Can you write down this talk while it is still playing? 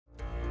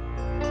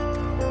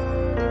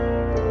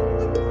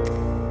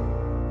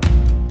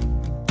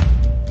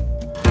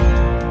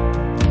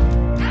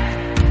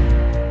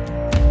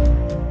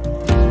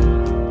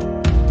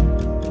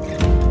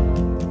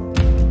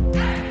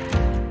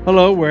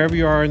Hello, wherever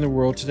you are in the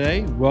world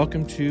today.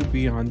 Welcome to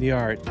Beyond the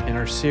Art and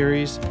our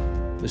series,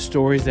 The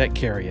Stories That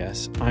Carry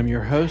Us. I'm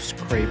your host,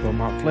 Craig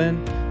Beaumont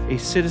Flynn, a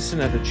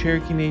citizen of the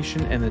Cherokee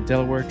Nation and the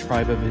Delaware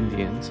Tribe of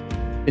Indians.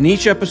 In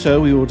each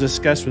episode, we will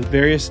discuss with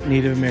various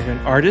Native American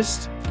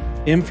artists,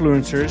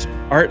 influencers,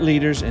 art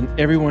leaders, and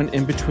everyone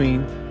in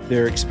between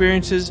their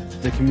experiences,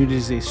 the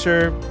communities they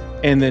serve,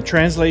 and the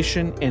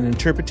translation and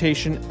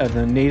interpretation of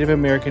the Native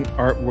American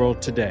art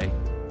world today.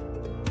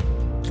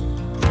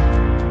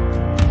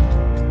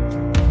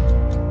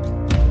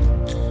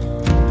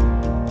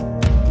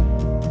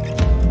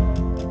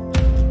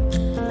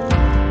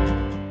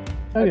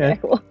 Okay.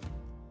 Cool.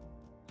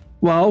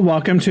 Well,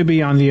 welcome to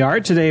Beyond the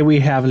Art. Today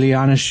we have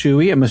Liana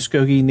Shewey, a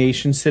Muscogee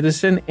Nation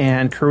citizen,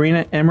 and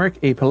Korina Emmerich,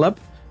 a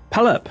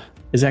Pellup.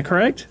 Is that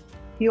correct?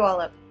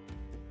 Pellup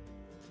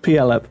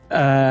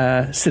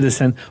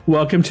citizen.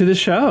 Welcome to the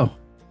show.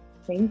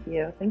 Thank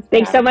you.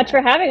 Thanks so much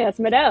for having us,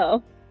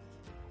 Mado.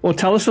 Well,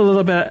 tell us a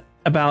little bit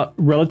about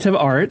Relative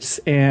Arts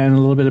and a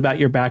little bit about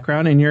your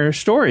background and your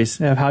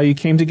stories of how you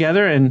came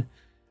together and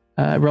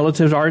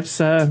Relative Arts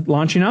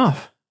launching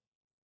off.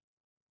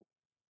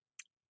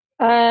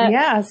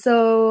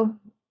 So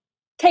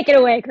take it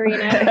away,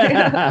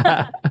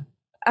 Korina.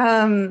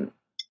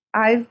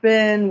 I've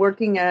been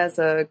working as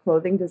a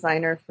clothing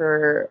designer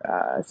for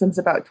since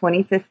about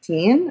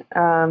 2015,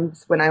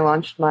 when I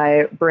launched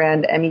my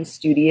brand Emmy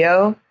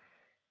Studio.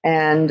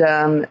 And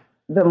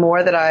the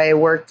more that I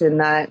worked in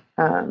that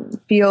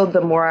field,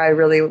 the more I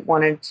really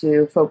wanted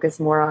to focus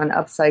more on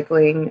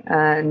upcycling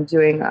and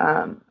doing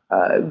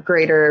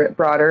greater,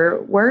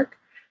 broader work.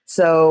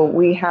 So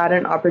we had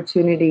an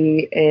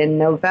opportunity in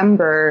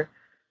November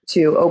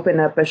to open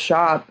up a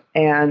shop,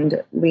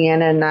 and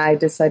Liana and I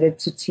decided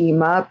to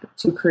team up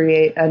to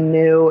create a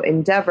new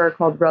endeavor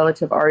called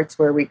Relative Arts,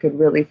 where we could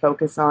really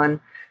focus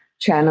on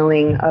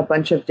channeling a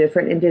bunch of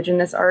different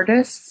Indigenous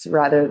artists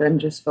rather than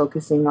just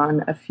focusing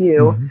on a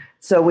few. Mm-hmm.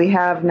 So we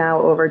have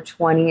now over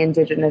 20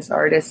 Indigenous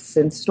artists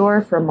in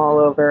store from all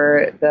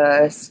over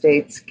the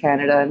States,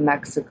 Canada, and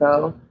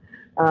Mexico.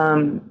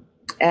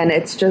 And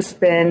it's just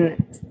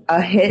been a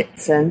hit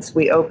since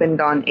we opened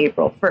on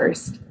April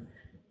 1st.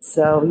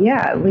 So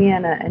yeah,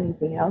 Liana,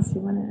 anything else you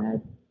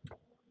want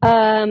to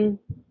add?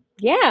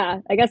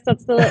 I guess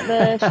that's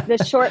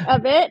the short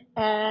of it.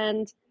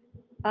 And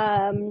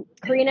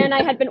Korina and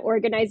I had been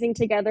organizing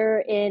together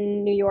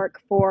in New York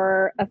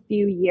for a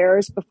few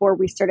years before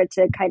we started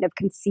to kind of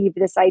conceive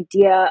this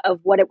idea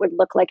of what it would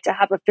look like to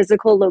have a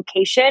physical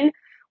location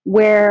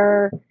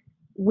where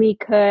we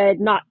could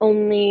not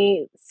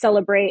only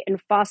celebrate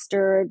and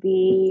foster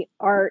the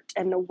art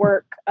and the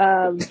work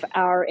of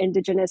our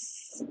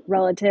Indigenous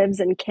relatives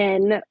and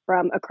kin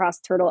from across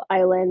Turtle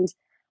Island,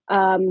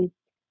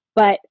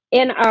 but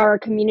in our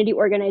community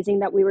organizing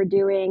that we were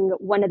doing,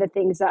 one of the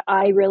things that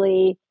I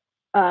really,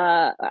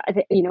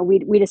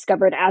 we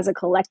discovered as a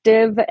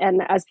collective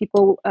and as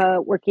people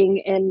working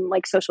in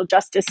like social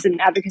justice and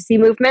advocacy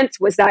movements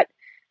was that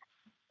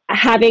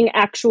having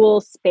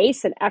actual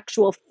space and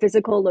actual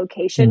physical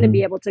location to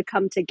be able to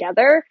come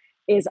together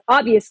is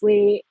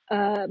obviously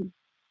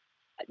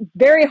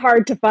very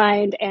hard to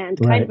find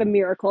and kind of a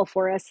miracle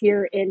for us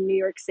here in New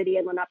York City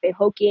and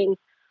Lenapehoking.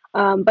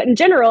 But in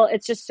general,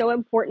 it's just so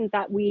important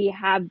that we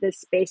have this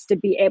space to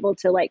be able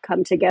to like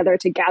come together,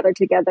 to gather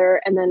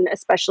together. And then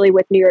especially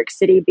with New York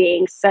City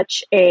being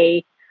such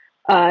a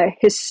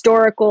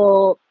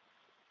historical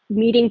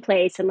meeting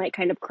place and like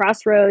kind of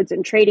crossroads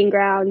and trading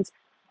grounds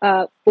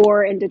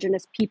for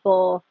Indigenous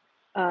people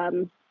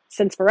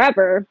since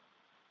forever,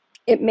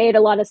 it made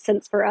a lot of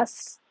sense for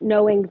us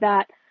knowing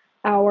that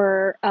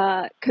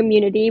our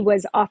community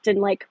was often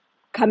like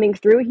coming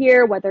through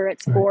here, whether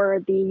it's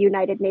for the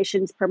United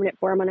Nations Permanent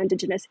Forum on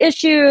Indigenous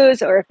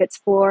Issues, or if it's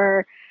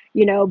for,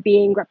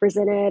 being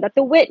represented at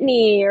the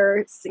Whitney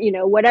or,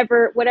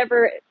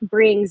 whatever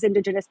brings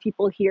Indigenous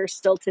people here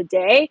still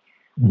today.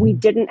 We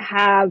didn't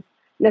have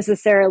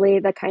necessarily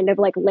the kind of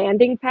like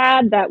landing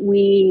pad that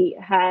we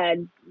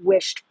had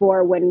wished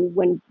for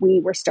when we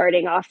were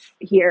starting off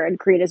here, and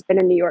Korina's been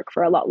in New York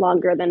for a lot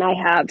longer than I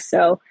have.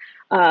 So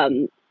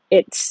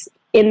it's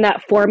in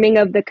that forming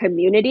of the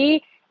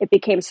community, it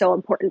became so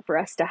important for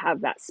us to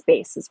have that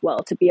space as well,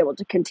 to be able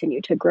to continue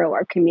to grow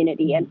our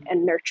community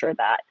and nurture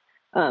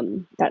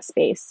that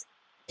space.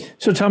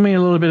 So tell me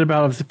a little bit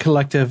about the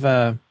collective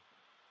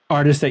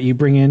artists that you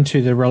bring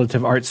into the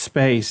Relative Arts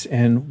space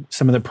and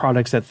some of the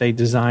products that they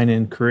design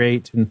and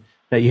create and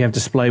that you have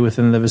display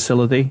within the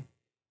facility.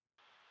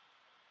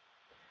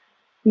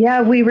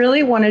 Yeah, we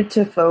really wanted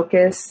to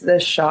focus the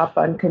shop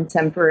on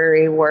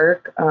contemporary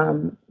work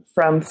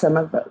from some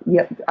of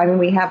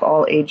we have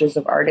all ages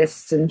of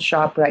artists in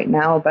shop right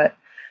now, but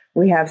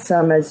we have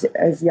some as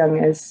young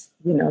as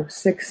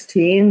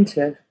 16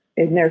 to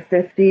in their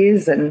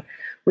 50s, and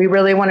we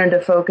really wanted to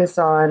focus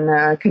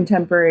on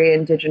contemporary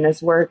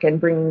Indigenous work and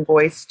bringing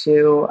voice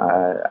to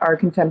our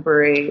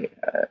contemporary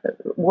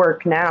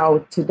work now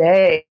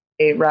today,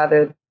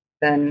 rather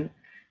than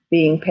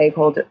being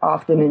peg-holed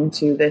often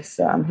into this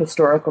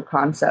historical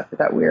concept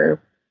that we're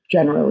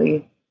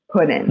generally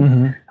put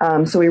in.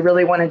 So we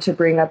really wanted to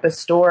bring up a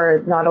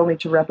store not only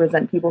to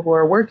represent people who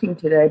are working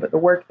today, but the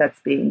work that's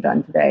being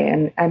done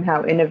today and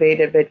how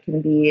innovative it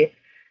can be.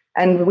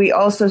 And we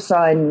also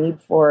saw a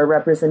need for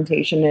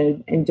representation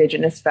in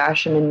Indigenous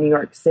fashion in New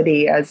York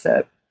City as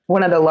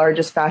one of the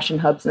largest fashion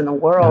hubs in the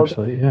world.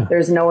 Absolutely, yeah.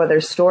 There's no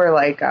other store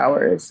like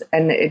ours.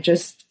 And it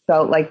just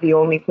felt like the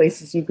only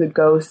places you could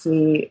go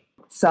see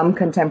some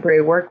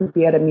contemporary work would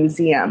be at a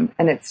museum.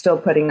 And it's still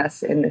putting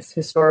us in this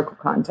historical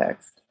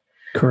context.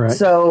 Correct.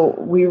 So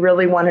we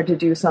really wanted to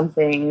do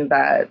something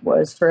that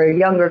was for a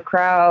younger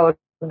crowd,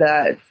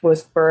 that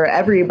was for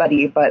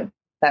everybody, but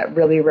that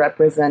really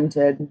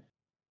represented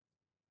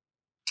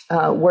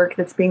work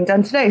that's being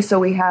done today. So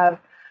we have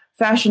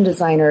fashion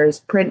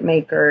designers,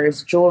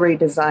 printmakers, jewelry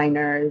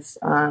designers.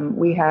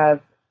 We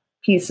have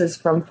pieces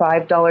from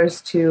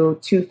 $5 to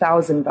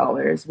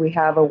 $2,000. We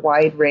have a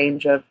wide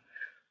range of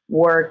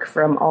work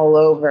from all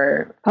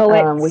over.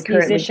 Poets, we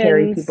currently musicians.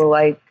 carry people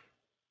like,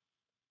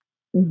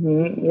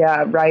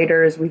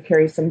 writers. We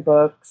carry some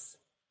books.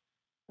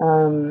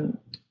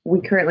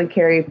 We currently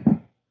carry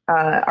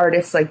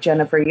artists like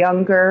Jennifer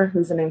Younger,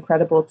 who's an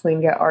incredible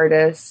Tlingit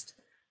artist.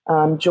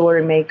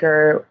 Jewelry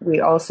maker. We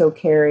also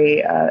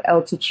carry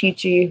El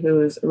Tachichi,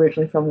 who's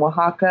originally from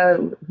Oaxaca,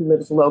 who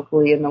lives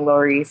locally in the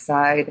Lower East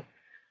Side.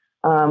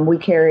 We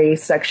carry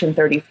Section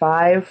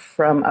 35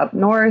 from up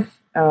north.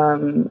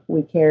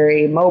 We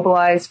carry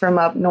Mobilize from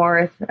up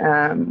north,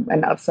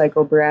 an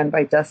upcycle brand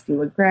by Dusty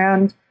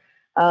LeGrand.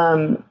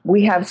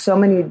 We have so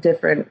many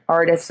different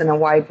artists and a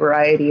wide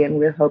variety, and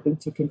we're hoping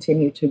to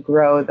continue to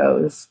grow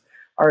those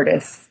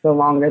artists the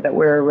longer that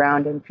we're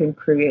around and can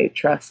create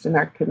trust in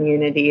our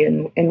community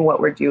and in what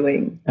we're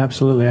doing.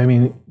 Absolutely. I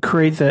mean,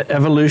 create the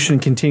evolution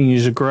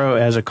continues to grow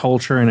as a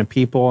culture and a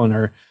people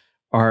and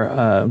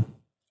our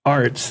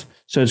arts.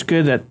 So it's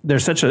good that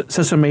there's such an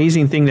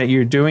amazing thing that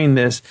you're doing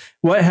this.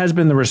 What has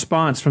been the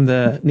response from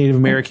the Native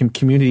American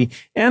community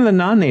and the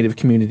non-Native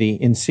community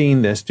in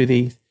seeing this? Do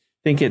they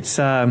think it's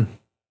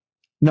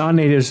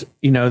non-Natives,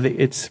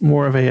 it's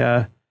more of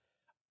a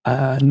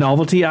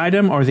novelty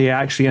item, or are they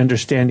actually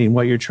understanding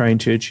what you're trying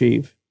to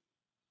achieve?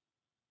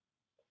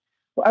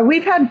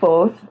 We've had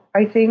both,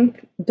 I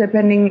think,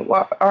 depending.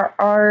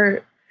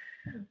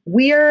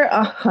 We are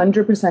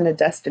 100% a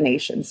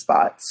destination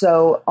spot.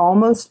 So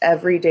almost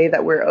every day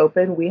that we're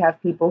open, we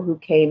have people who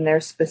came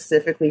there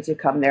specifically to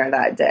come there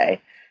that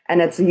day.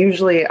 And it's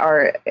usually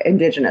our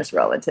Indigenous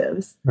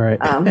relatives,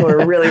 right? Who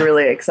are really,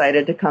 really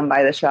excited to come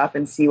by the shop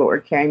and see what we're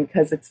carrying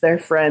because it's their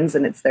friends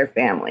and it's their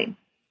family.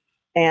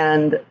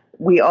 And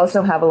we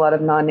also have a lot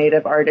of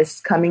non-Native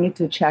artists coming in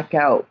to check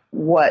out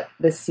what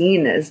the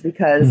scene is,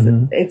 because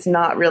it's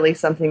not really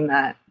something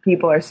that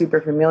people are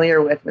super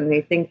familiar with. When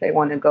they think they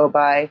want to go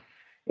buy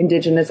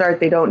Indigenous art,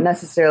 they don't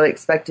necessarily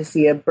expect to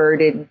see a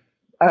beaded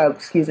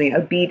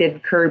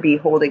Kirby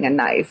holding a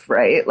knife,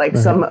 right? Like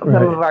some of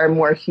our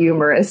more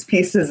humorous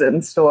pieces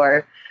in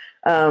store.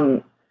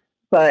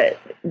 But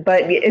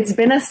it's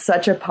been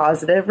such a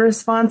positive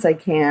response. I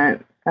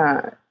can't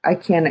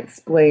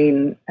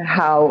explain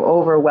how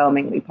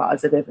overwhelmingly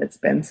positive it's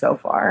been so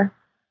far.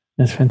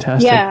 That's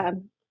fantastic. Yeah.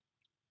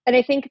 And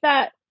I think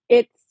that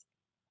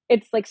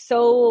it's like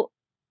so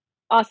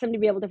awesome to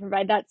be able to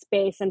provide that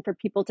space and for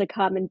people to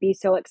come and be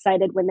so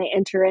excited when they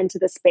enter into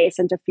the space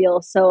and to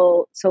feel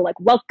so like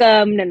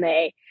welcomed. And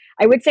I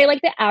would say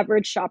like the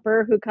average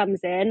shopper who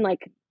comes in,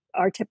 like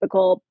our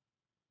typical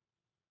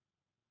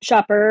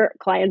shopper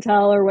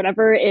clientele or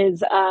whatever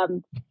is,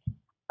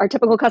 our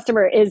typical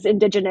customer is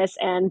Indigenous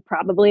and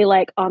probably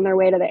like on their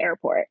way to the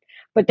airport,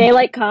 but they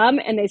like come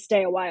and they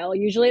stay a while.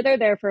 Usually they're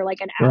there for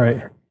like an hour.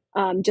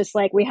 Right. Just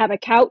like we have a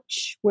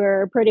couch,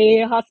 we're pretty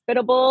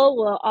hospitable.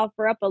 We'll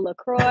offer up a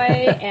LaCroix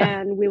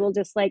and we will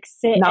just like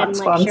sit Not and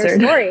sponsored. like share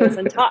stories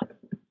and talk.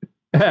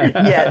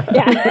 Yeah.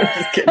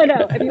 I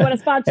know. If you want to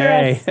sponsor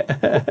us,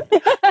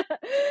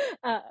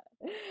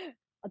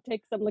 I'll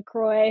take some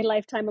LaCroix,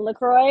 lifetime of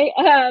LaCroix.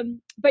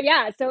 But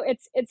yeah, so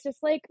it's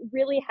just like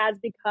really has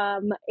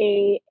become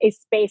a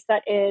space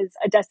that is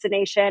a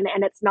destination,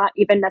 and it's not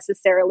even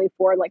necessarily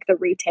for like the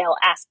retail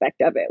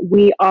aspect of it.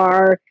 We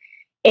are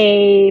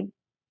a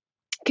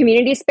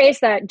community space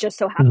that just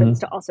so happens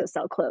to also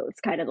sell clothes,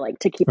 kind of like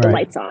to keep the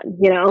lights on,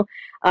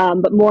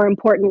 but more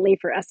importantly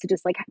for us to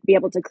just like be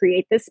able to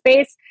create this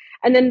space.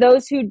 And then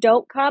those who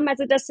don't come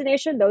as a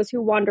destination, those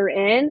who wander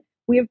in,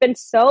 we have been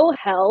so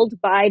held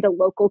by the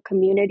local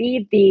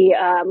community.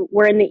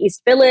 We're in the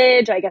East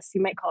Village. I guess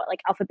you might call it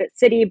like Alphabet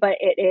City, but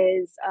it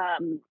is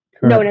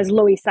known as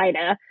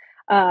Loisaida.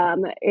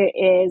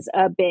 It is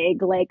a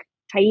big like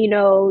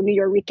Taino, New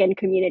Yorican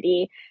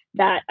community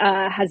that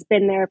has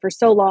been there for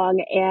so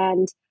long.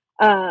 And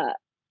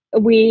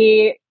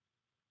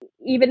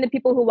even the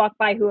people who walk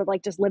by who have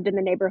like just lived in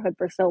the neighborhood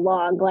for so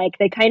long, like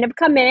they kind of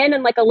come in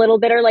and like a little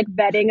bit are like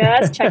vetting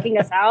us, checking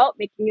us out,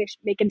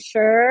 making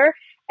sure,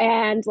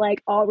 and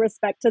like all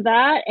respect to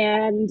that.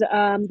 And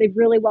they've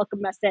really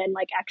welcomed us in.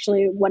 Like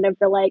actually one of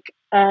the like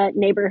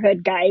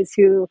neighborhood guys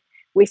who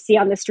we see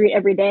on the street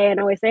every day and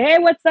always say, "Hey,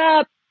 what's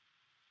up?"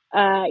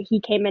 he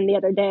came in the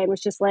other day and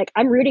was just like,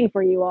 I'm rooting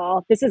for you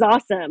all. This is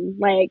awesome.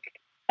 Like,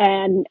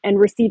 and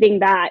receiving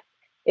that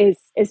is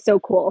so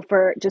cool,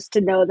 for just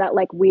to know that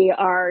like we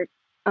are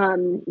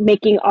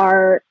making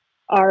our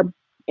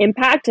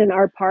impact and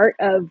our part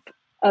of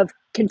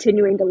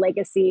continuing the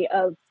legacy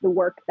of the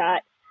work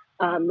that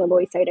the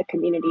Loisaida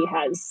community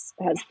has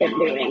been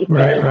doing.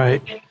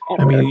 Right.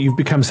 I mean, you've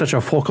become such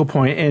a focal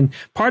point, and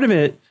part of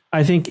it,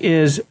 I think,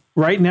 is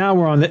right now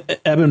we're on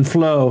the ebb and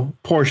flow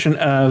portion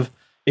of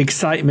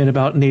excitement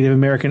about Native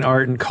American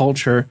art and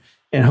culture,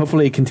 and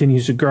hopefully it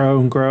continues to grow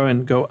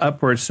and go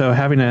upwards. So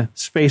having a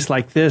space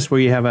like this where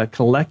you have a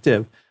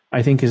collective,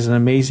 I think, is an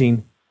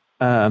amazing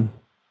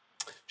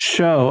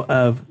show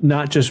of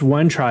not just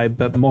one tribe,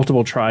 but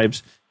multiple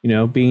tribes,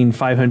 being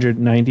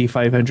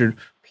 500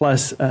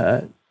 plus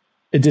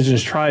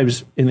indigenous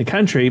tribes in the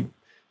country.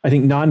 I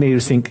think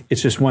non-natives think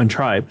it's just one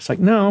tribe. It's like,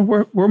 no,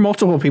 we're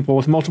multiple people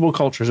with multiple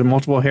cultures and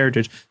multiple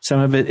heritage. Some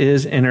of it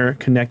is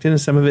interconnected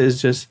and some of it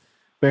is just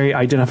very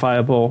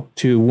identifiable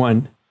to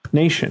one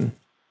nation.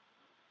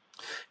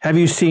 Have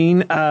you seen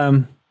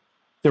the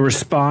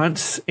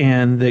response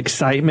and the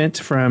excitement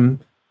from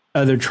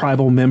other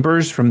tribal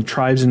members, from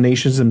tribes and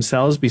nations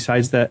themselves,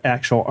 besides the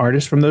actual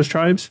artists from those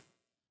tribes?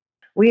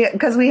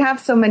 Because we have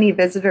so many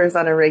visitors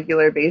on a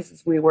regular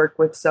basis, we work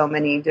with so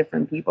many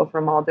different people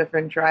from all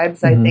different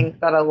tribes. I think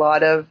that a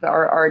lot of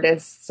our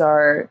artists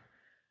are,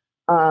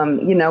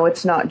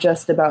 it's not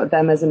just about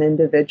them as an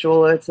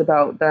individual. It's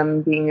about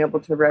them being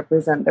able to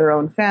represent their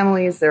own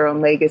families, their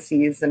own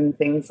legacies and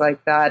things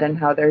like that, and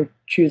how they're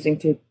choosing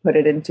to put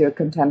it into a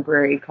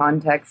contemporary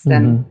context.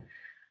 And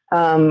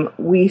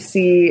we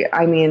see,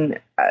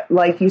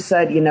 like you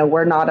said,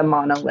 we're not a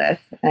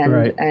monolith.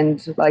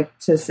 And like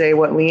to say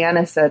what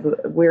Liana said,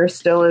 we're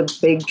still a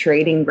big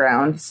trading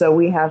ground. So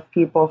we have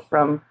people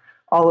from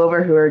all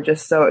over who are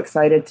just so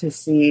excited to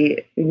see,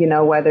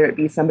 whether it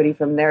be somebody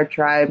from their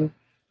tribe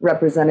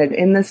represented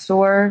in the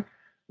store,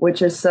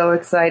 which is so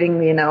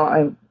exciting.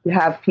 I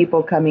have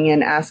people coming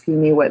in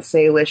asking me what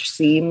Salish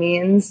C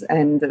means,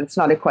 and it's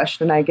not a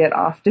question I get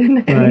often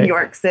in New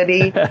York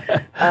City.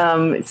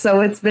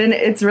 So it's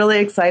really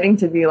exciting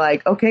to be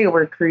like, okay,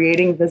 we're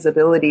creating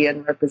visibility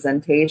and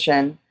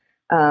representation,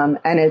 and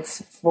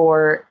it's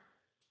for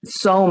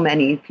so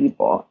many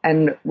people,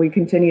 and we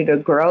continue to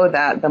grow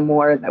that the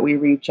more that we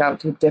reach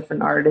out to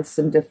different artists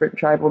and different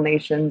tribal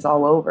nations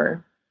all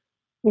over.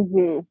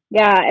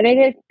 Yeah, and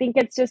I think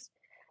it's just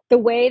the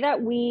way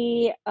that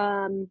we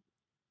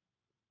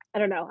I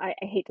don't know, I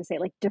hate to say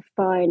like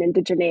define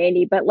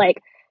indigeneity, but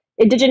like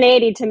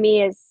indigeneity to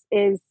me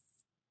is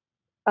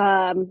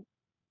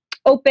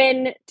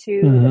open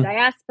to the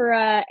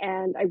diaspora,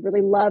 and I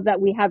really love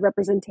that we have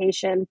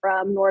representation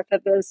from north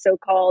of the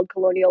so-called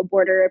colonial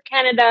border of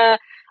Canada,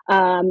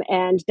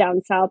 and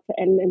down south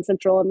and in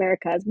Central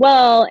America as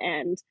well,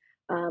 and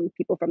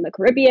people from the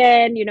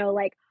Caribbean,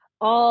 like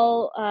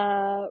all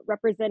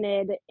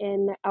represented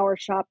in our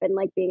shop, and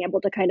like being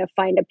able to kind of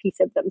find a piece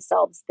of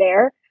themselves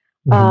there.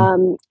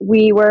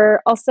 We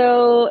were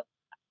also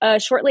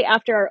shortly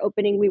after our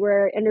opening, we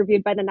were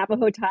interviewed by the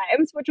Navajo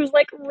Times, which was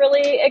like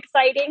really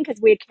exciting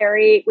because we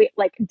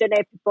like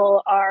Dene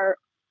people are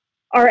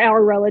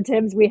our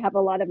relatives. We have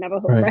a lot of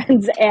Navajo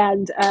friends,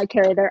 and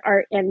carry their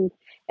art in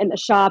the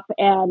shop.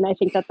 And I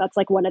think that's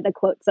like one of the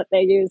quotes that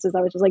they used, is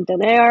I was just like,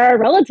 Dene are our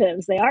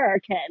relatives. They are our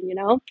kin,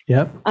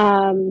 Yep.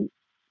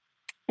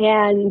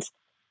 And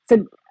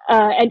so,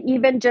 and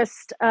even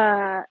just,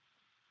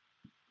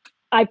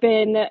 I've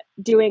been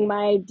doing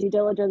my due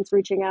diligence,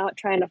 reaching out,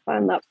 trying to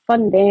find that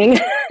funding.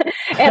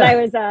 And I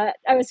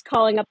was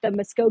calling up the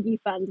Muscogee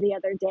Fund the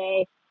other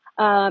day.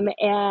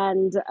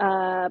 And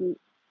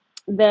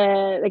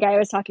the guy I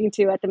was talking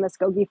to at the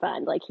Muscogee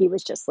Fund, like he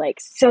was just like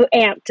so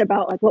amped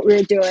about like what we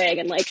were doing,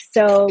 and like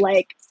so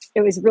like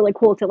it was really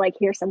cool to like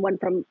hear someone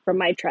from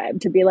my tribe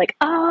to be like,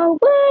 oh,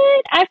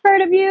 what? I've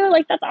heard of you,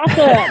 like that's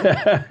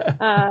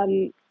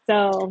awesome.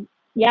 So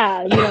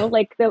yeah,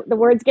 like the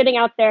word's getting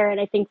out there, and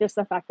I think just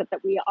the fact that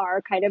we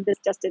are kind of this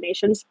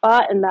destination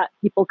spot, and that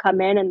people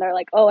come in and they're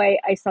like, oh,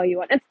 I saw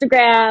you on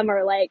Instagram,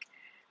 or like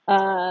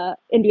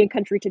Indian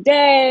Country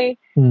Today,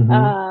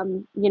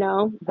 The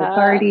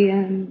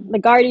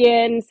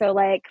Guardian. So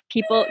like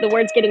the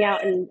word's getting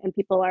out, and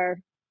people are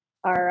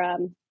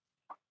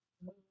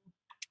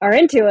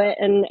into it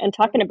and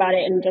talking about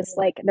it, and just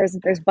like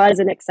there's buzz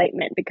and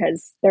excitement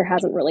because there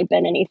hasn't really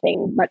been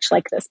anything much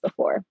like this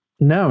before.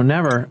 No,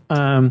 never.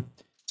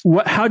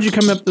 How'd you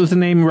come up with the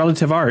name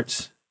Relative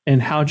Arts,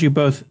 and how'd you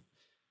both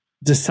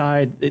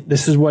decide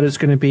this is what it's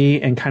going to be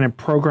and kind of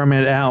program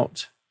it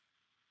out?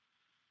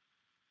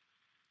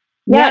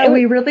 Yeah,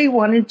 we really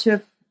wanted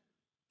to.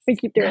 We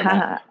keep doing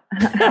that.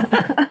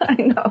 I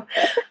know.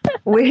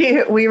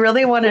 We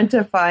really wanted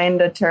to find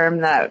a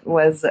term that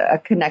was a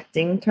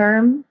connecting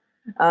term.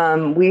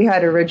 We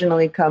had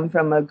originally come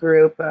from a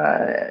group,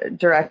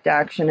 direct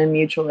action and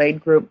mutual aid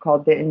group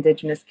called the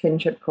Indigenous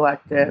Kinship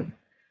Collective.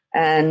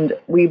 And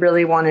we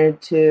really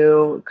wanted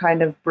to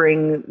kind of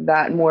bring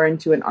that more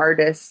into an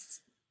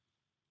artist's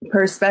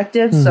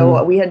perspective.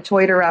 So we had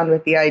toyed around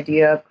with the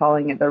idea of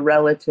calling it the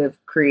Relative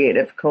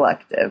Creative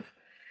Collective,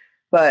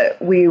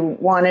 but we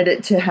wanted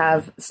it to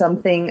have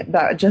something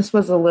that just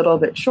was a little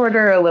bit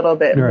shorter, a little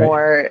bit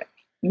more,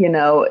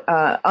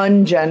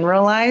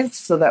 ungeneralized,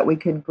 so that we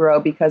could grow,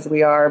 because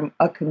we are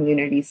a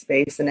community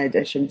space in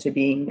addition to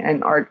being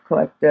an art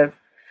collective.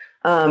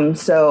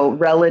 So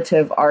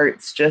relative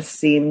arts just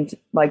seemed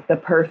like the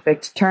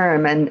perfect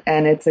term, and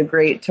it's a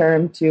great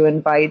term to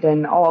invite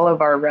in all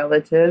of our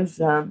relatives.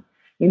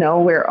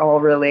 We're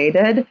all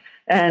related,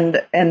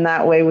 and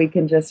that way we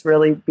can just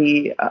really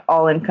be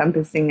all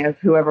encompassing of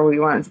whoever we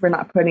want. So we're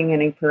not putting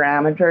any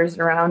parameters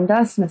around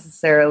us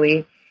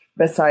necessarily,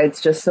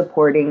 besides just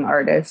supporting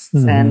artists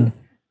and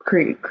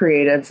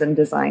creatives and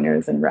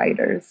designers and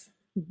writers.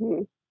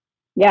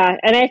 Yeah.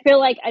 And I feel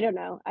like, I don't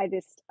know,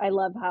 I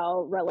love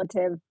how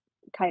relative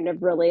kind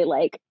of really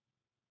like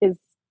is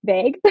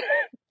vague.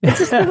 It's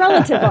just the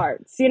relative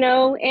arts,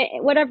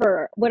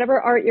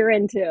 whatever art you're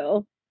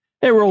into.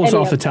 It rolls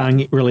off the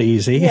tongue really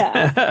easy.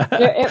 Yeah,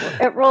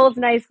 it rolls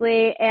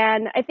nicely.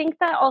 And I think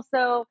that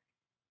also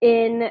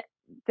in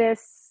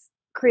this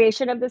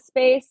creation of the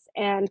space,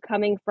 and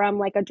coming from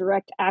like a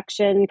direct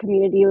action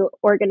community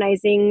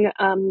organizing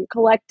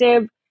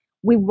collective,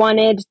 we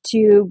wanted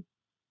to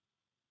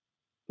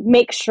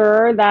make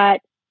sure that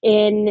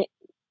in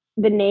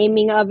the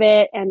naming of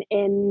it and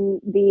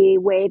in the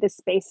way the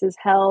space is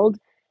held,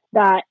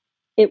 that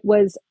it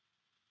was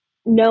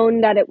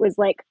known that it was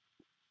like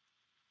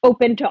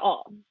open to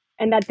all,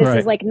 and that this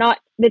is like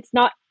it's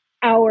not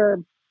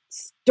our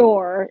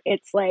store,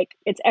 it's like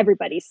it's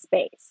everybody's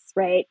space,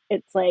 right?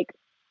 It's like,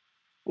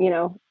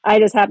 I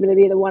just happen to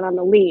be the one on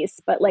the lease,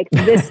 but like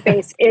this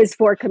space is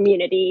for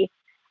community,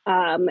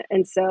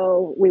 and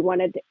so we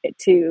wanted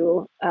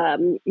to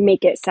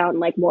make it sound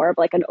like more of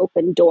like an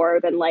open door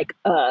than like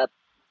a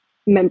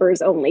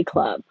members only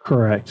club.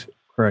 Correct.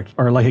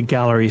 Or like a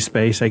gallery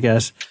space, I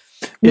guess.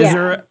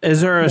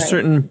 Is there a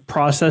certain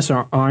process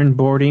or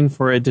onboarding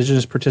for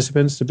Indigenous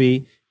participants to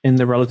be in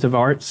the relative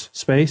arts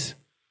space?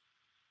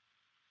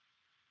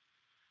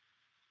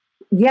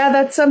 Yeah,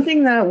 that's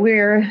something that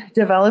we're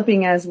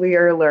developing as we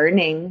are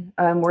learning.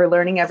 We're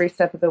learning every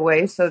step of the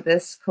way. So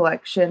this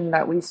collection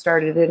that we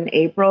started in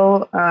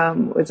April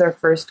was our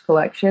first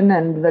collection,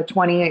 and the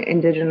 20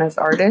 Indigenous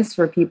artists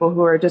were people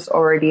who are just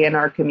already in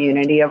our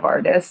community of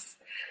artists.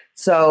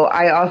 So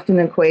I often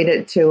equate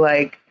it to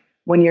like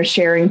when you're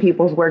sharing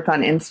people's work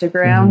on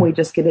Instagram, we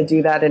just get to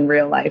do that in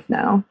real life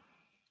now.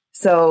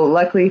 So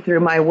luckily,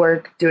 through my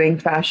work doing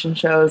fashion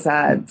shows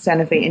at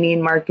Santa Fe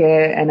Indian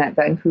Market and at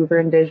Vancouver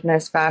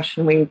Indigenous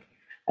Fashion Week,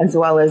 as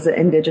well as the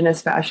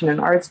Indigenous Fashion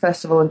and Arts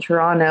Festival in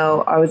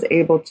Toronto, I was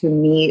able to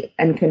meet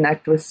and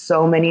connect with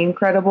so many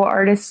incredible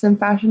artists and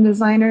fashion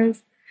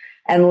designers.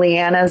 And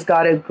Liana's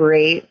got a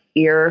great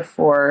ear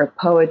for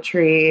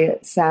poetry,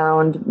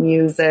 sound,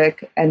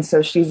 music. And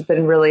so she's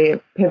been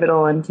really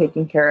pivotal in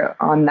taking care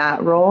on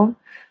that role.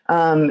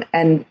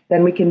 And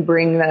then we can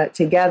bring that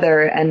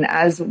together. And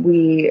as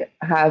we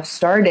have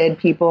started,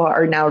 people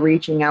are now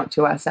reaching out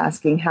to us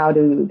asking how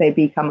do they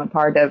become a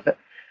part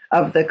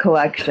of the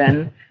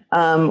collection.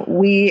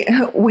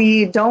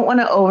 We don't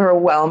want to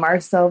overwhelm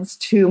ourselves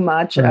too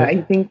much. Right.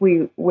 I think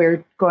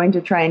we're going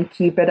to try and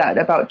keep it at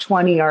about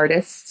 20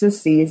 artists a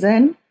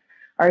season.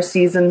 Our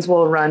seasons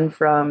will run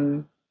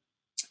from,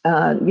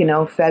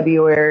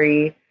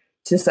 February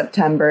to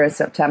September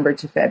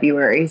to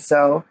February.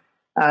 So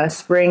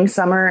spring,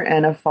 summer,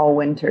 and a fall,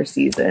 winter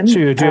season. So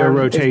you do a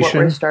rotation? Is what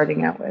we're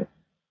starting out with.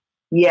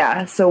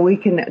 Yeah, so we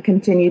can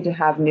continue to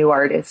have new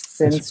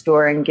artists in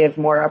store and give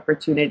more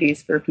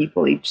opportunities for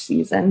people each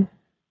season.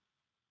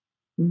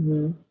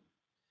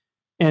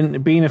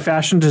 And being a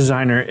fashion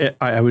designer,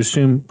 I would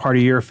assume part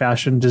of your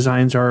fashion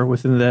designs are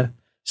within the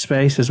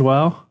space as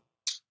well?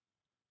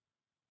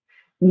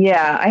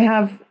 Yeah,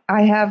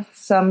 I have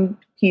some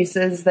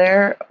pieces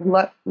there.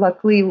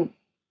 Luckily,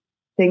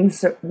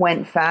 things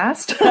went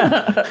fast.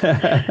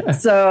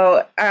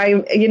 So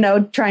I'm,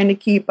 trying to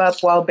keep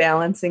up while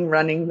balancing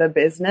running the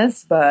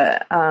business.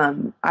 But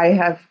I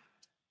have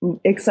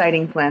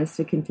exciting plans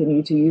to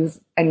continue to use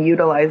and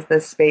utilize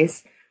this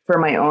space for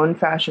my own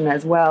fashion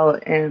as well.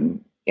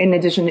 And in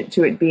addition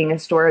to it being a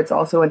store, it's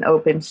also an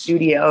open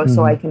studio.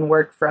 So I can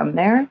work from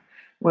there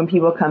when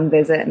people come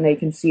visit, and they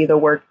can see the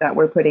work that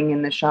we're putting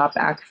in the shop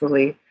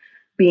actually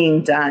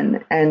being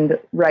done. And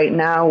right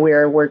now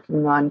we're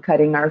working on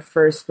cutting our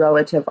first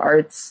relative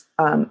arts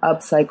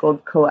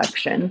upcycled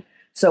collection.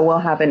 So we'll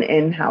have an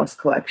in-house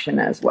collection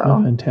as well.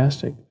 Oh,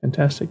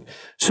 fantastic.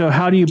 So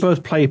how do you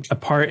both play a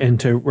part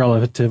into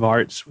relative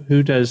arts?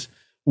 Who does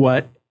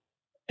what,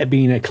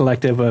 being a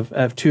collective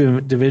of two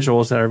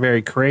individuals that are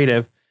very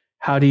creative?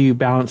 How do you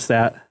balance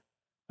that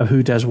of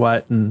who does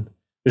what and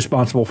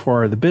responsible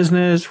for the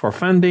business, for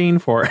funding,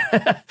 for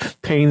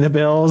paying the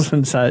bills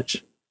and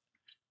such?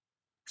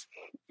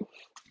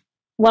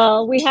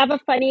 Well, we have a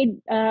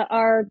funny,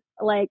 our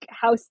like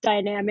house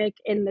dynamic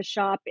in the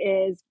shop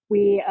is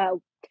we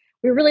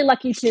we were really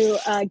lucky to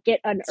get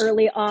an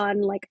early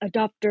on like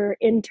adopter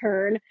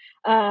intern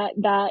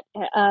that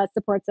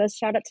supports us.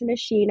 Shout out to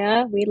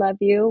Nashina. We love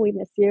you. We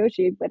miss you.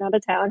 She went out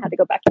of town, had to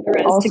go back to the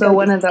res. Also to go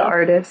one of the stuff.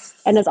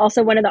 artists. And is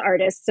also one of the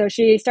artists. So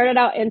she started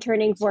out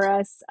interning for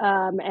us,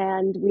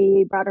 and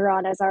we brought her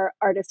on as our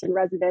artist in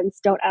residence.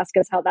 Don't ask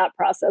us how that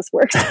process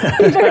works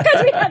either,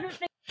 because we haven't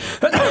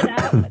figured it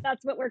out, but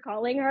that's what we're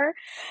calling her.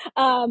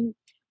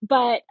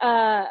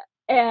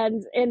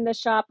 And in the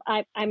shop,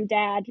 I'm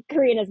Dad,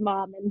 Karina's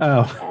mom, and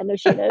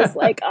Nashina's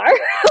like our.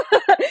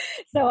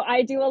 So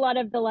I do a lot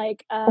of the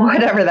like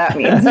whatever that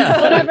means.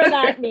 Whatever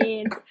that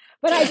means.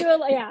 But I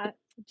do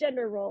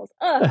gender roles.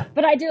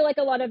 But I do like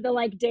a lot of the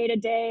like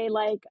day-to-day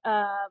like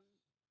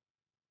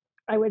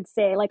I would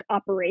say like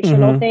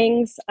operational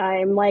things.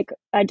 I'm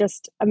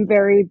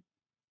very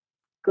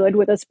good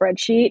with a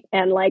spreadsheet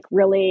and like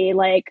really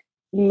like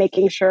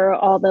making sure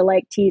all the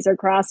like T's are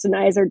crossed and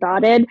I's are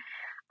dotted.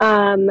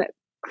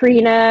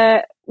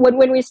 Korina,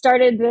 when we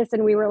started this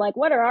and we were like,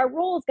 what are our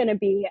roles going to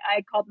be?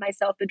 I called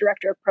myself the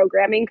director of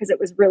programming because it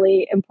was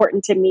really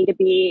important to me to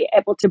be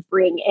able to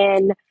bring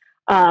in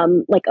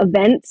like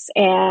events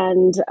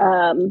and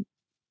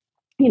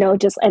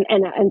just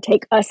and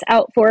take us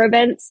out for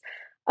events.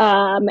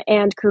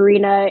 And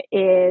Korina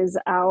is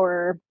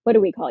our, what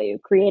do we call you?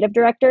 Creative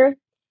director?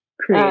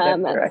 Creative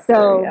director,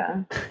 so,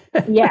 yeah.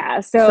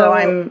 Yeah. So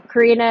I'm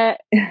Korina.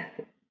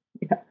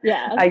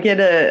 Yeah. I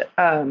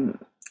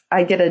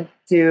get to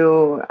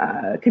do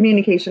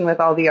communication with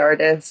all the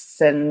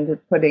artists and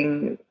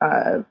putting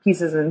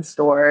pieces in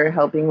store,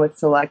 helping with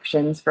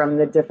selections from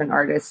the different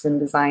artists and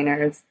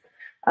designers.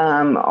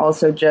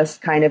 Also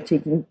just kind of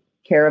taking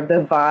care of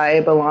the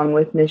vibe along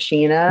with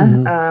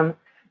Nashina.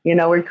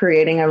 We're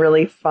creating a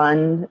really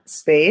fun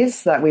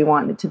space that we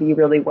want it to be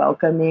really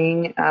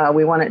welcoming.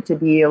 We want it to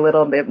be a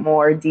little bit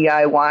more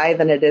DIY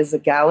than it is a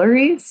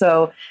gallery.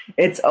 So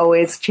it's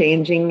always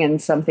changing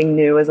and something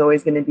new is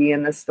always going to be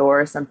in the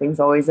store. Something's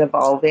always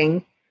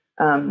evolving.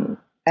 And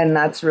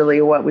that's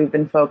really what we've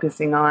been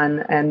focusing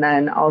on. And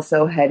then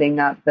also heading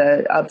up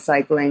the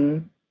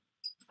upcycling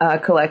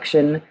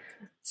collection.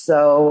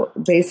 So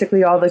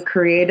basically all the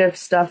creative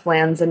stuff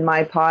lands in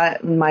my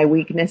pot. My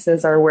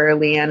weaknesses are where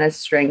Liana's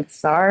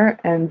strengths are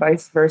and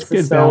vice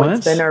versa. So balance.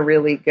 It's been a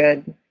really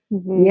good,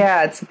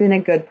 it's been a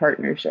good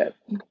partnership.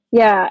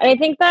 Yeah. And I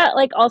think that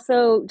like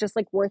also just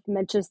like worth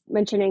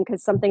mentioning,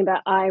 because something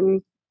that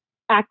I'm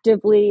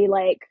actively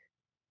like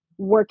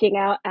working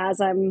out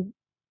as I'm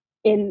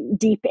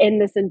deep in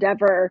this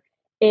endeavor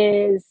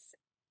is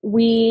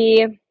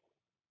we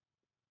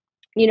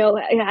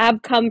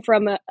have come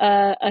from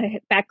a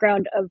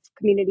background of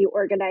community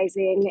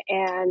organizing.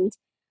 And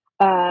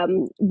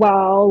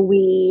while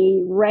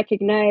we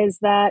recognize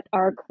that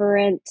our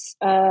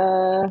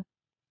the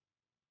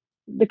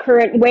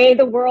current way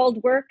the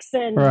world works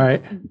and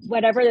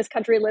whatever this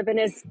country live in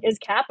is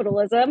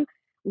capitalism,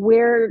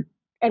 we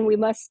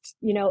must,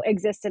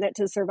 exist in it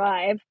to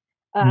survive.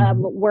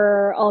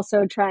 We're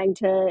also trying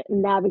to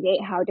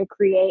navigate how to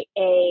create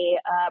a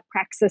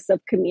praxis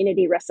of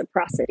community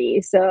reciprocity.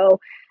 So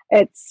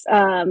it's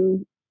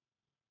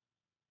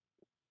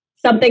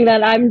something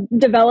that I'm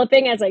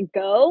developing as I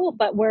go,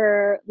 but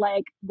we're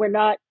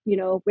not, we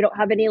don't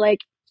have any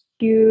like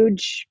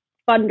huge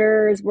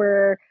funders.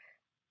 We're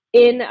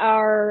in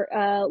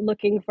our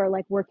looking for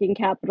like working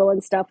capital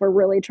and stuff. We're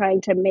really trying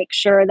to make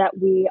sure that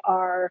we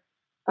are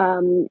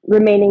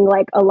remaining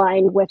like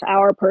aligned with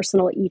our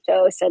personal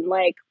ethos, and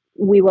like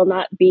we will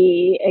not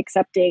be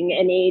accepting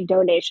any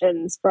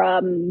donations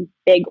from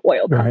big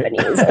oil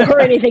companies or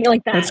anything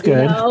like that. That's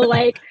good.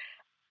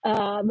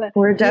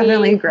 We're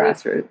definitely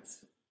grassroots.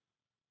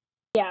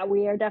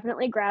 We are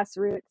definitely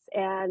grassroots,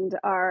 and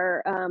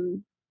are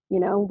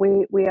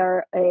we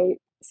are a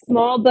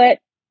small but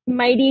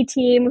mighty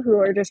team who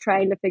are just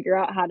trying to figure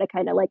out how to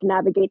kind of like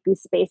navigate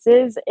these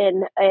spaces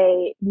in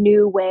a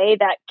new way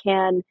that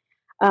can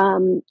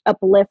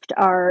uplift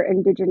our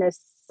Indigenous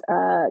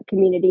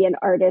community and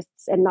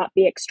artists and not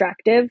be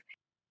extractive.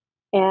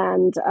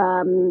 And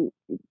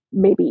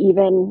maybe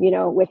even,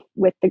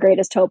 with the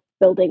greatest hope,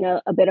 building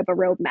a bit of a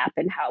roadmap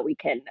in how we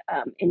can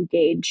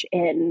engage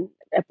in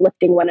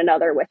uplifting one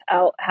another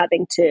without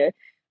having to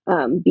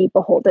be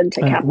beholden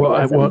to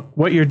capitalism. Well,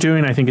 what you're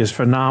doing, I think, is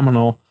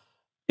phenomenal.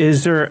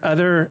 Is there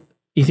other,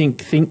 you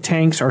think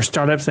tanks or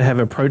startups that have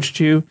approached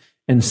you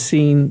and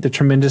seen the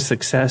tremendous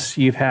success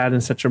you've had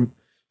in such a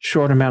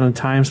short amount of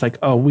time? It's like,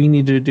 oh, we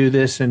need to do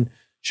this in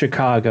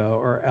Chicago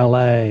or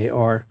LA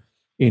or,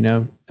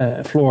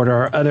 Florida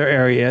or other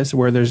areas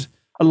where there's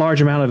a large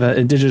amount of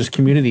indigenous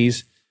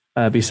communities,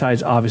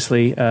 besides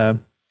obviously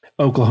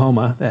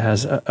Oklahoma that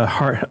has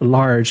a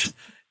large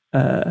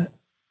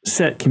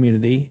set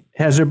community.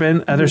 Has there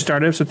been other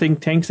startups or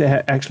think tanks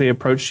that actually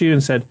approached you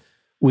and said,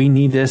 we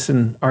need this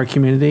in our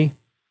community?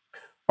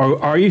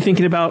 Or are you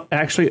thinking about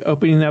actually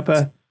opening up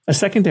a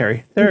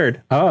secondary,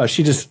 third? Oh,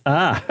 she just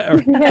raised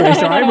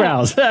her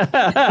eyebrows.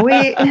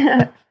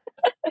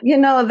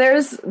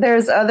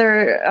 There's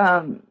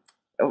other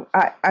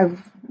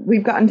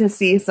we've gotten to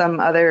see some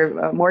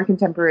other more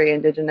contemporary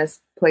Indigenous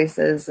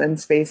places and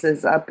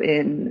spaces up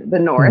in the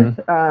north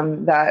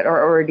that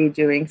are already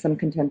doing some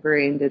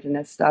contemporary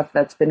Indigenous stuff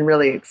that's been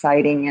really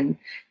exciting. And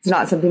it's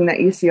not something that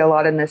you see a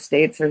lot in the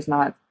States. There's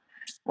not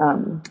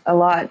a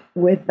lot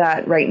with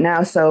that right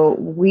now. So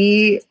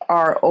we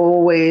are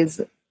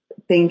always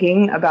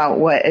thinking about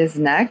what is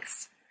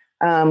next.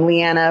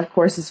 Liana, of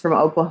course, is from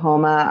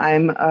Oklahoma.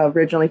 I'm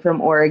originally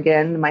from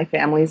Oregon. My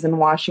family's in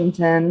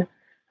Washington.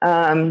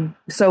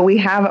 So we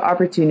have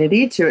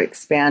opportunity to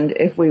expand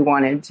if we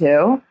wanted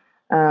to.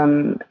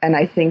 And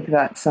I think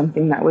that's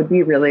something that would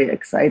be really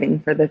exciting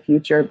for the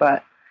future.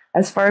 But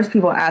as far as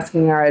people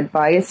asking our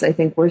advice, I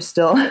think we're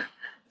still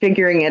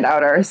figuring it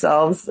out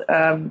ourselves.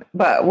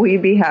 But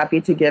we'd be happy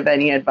to give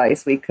any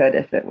advice we could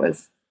if it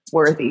was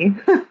worthy.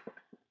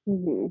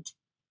 Mm-hmm.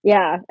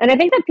 Yeah. And I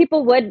think that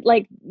people would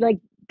like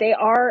they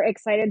are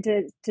excited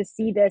to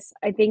see this.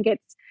 I think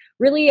it's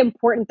really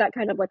important that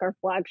kind of like our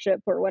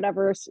flagship or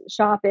whatever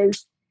shop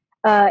is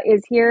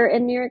here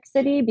in New York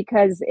City,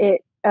 because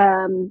it,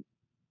 not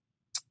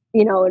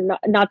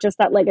just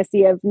that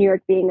legacy of New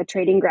York being a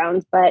trading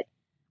ground, but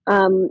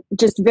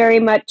just very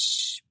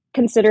much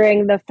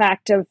considering the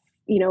fact of,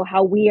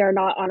 how we are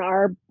not on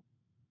our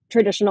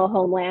traditional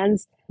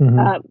homelands.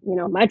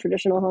 My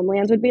traditional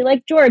homelands would be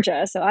like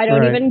Georgia. So I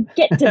don't even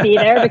get to be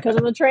there because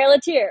of the Trail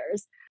of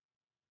Tears.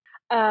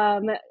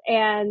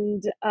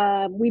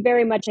 We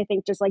very much, I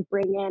think, just like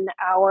bring in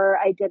our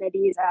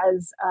identities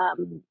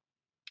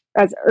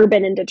as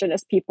urban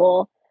Indigenous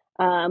people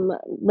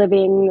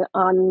living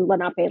on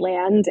Lenape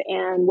land,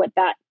 and what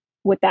that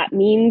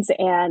means,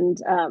 and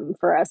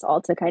for us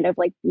all to kind of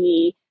like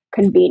be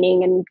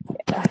convening and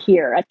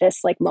here at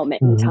this like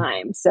moment in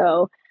time.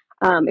 So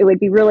it would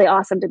be really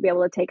awesome to be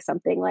able to take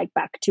something like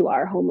back to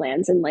our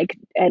homelands and like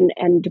and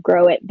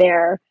grow it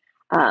there.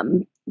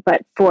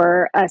 But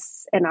for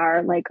us in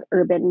our like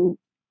urban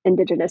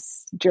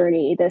Indigenous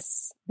journey,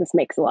 this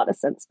makes a lot of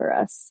sense for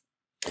us.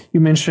 You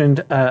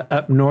mentioned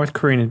up north,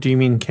 Korina. Do you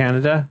mean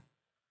Canada?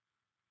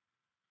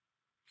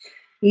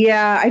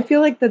 Yeah, I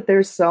feel like that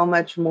there's so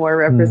much more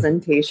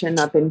representation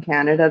up in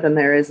Canada than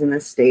there is in the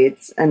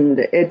States. And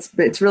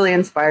it's really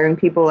inspiring.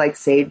 People like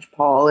Sage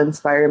Paul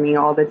inspire me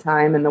all the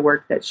time, and the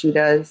work that she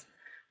does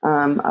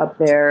up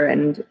there,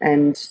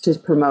 and to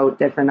promote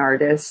different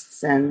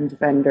artists and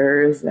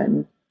vendors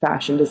and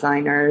fashion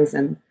designers.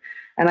 And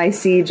I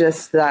see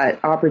just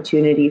that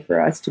opportunity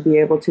for us to be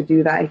able to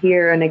do that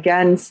here. And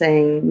again,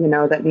 saying,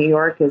 that New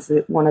York is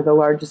one of the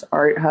largest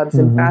art hubs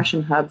and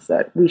fashion hubs,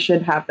 that we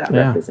should have that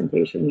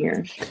representation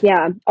here.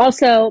 Yeah.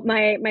 Also,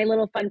 my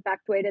little fun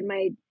factoid in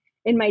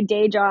my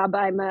day job,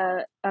 I'm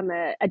a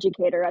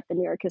educator at the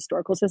New York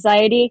Historical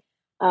Society.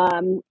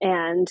 And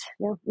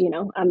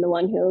I'm the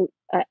one who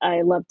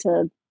I love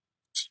to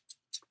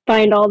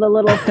find all the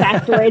little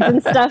factoids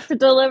and stuff to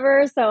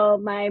deliver. So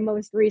my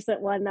most recent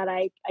one that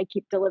I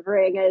keep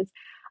delivering is,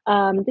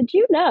 did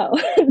you know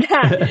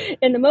that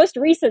in the most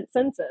recent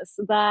census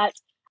that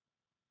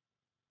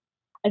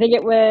I think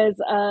it was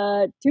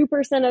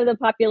 2% of the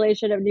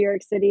population of New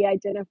York City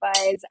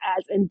identifies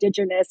as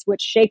Indigenous,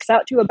 which shakes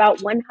out to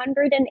about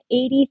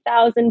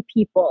 180,000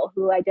 people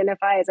who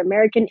identify as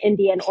American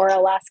Indian or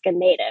Alaska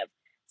Native.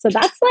 So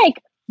that's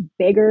like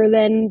bigger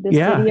than the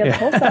city of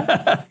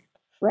Tulsa,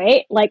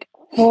 right? Like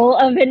full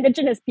of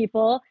Indigenous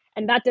people.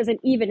 And that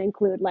doesn't even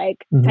include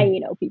like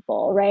Taino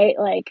people, right?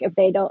 Like if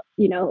they don't,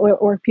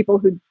 or people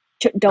who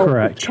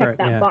don't check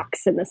that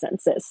box in the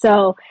census.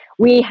 So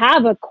we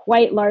have a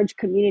quite large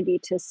community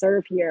to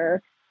serve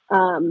here.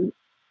 And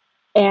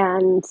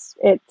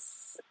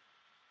it's,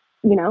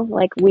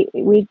 like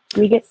we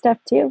get stuff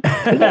too.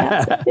 We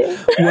get stuff too.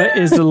 What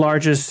is the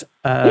largest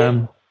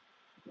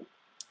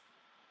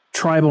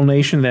tribal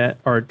nation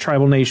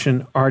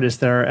artists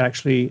that are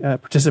actually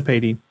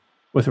participating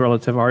with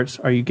relative arts?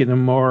 Are you getting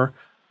more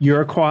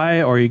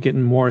Iroquois, or are you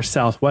getting more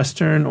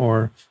Southwestern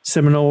or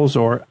Seminoles,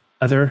 or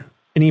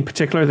any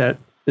particular that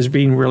is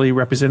being really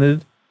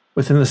represented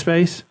within the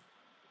space?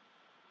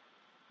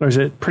 Or is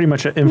it pretty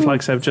much an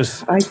influx of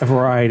just a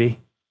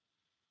variety?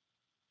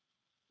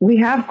 We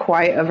have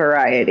quite a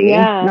variety.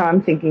 Yeah. Now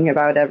I'm thinking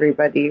about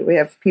everybody. We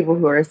have people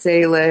who are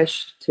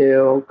Salish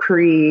to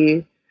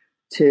Cree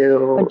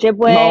to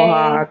Ojibwe.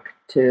 Mohawk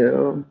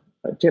to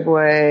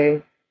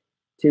Ojibwe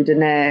to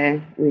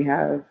Dene. We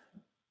have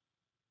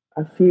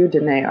a few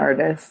Dene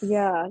artists,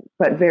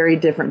 but very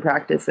different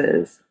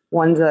practices.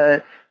 One's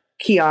a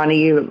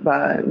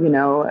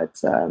Kiani,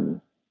 it's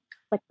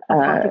like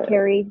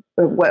apothecary,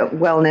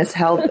 wellness,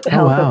 health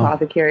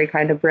apothecary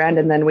kind of brand.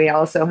 And then we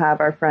also have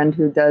our friend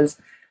who does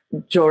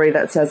jewelry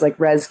that says like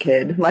Res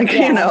Kid,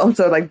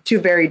 so like two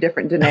very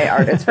different Dene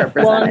artists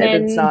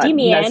represented. It's not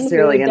Demian,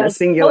 necessarily in a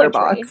singular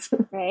poetry, box,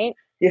 right?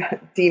 Yeah,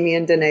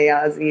 Demian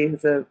Deneyazi,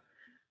 who's a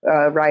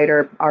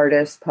writer,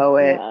 artist,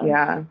 poet.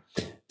 Yeah.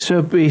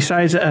 So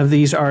besides of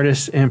these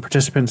artists and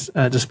participants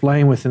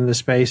displaying within the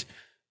space,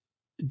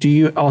 do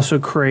you also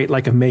create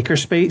like a maker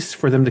space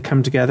for them to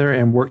come together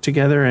and work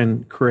together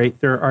and create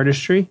their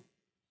artistry?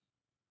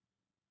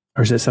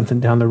 or is it something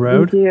down the We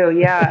road? do,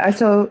 yeah.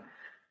 So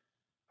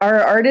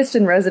our artist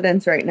in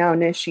residence right now,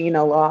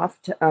 Nishina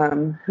Loft,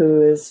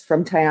 who is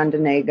from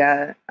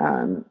Tyondenega,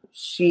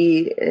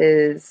 she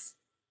is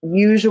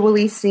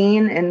usually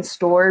seen in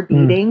store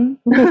beading,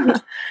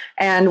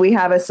 and we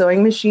have a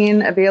sewing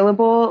machine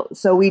available.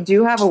 So we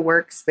do have a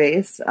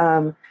workspace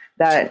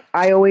that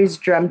I always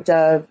dreamt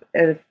of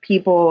if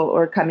people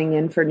were coming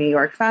in for New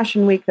York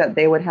Fashion Week, that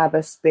they would have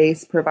a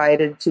space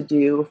provided to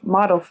do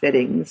model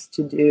fittings,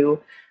 to do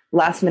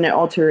last minute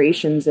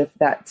alterations if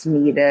that's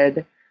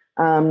needed.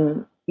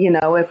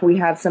 If we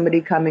have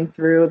somebody coming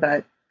through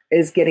that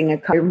is getting a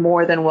cut, you're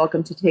more than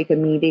welcome to take a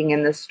meeting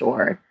in the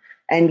store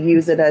and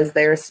use it as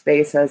their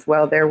space as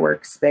well, their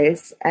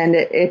workspace. And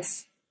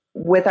it's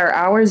with our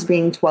hours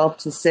being 12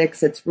 to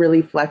 6, it's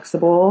really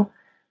flexible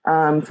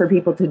for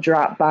people to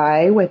drop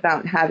by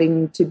without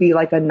having to be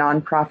like a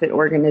nonprofit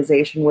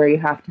organization where you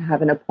have to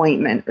have an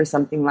appointment or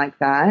something like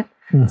that.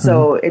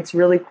 So it's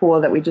really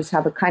cool that we just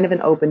have a kind of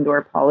an open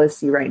door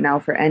policy right now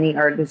for any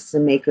artists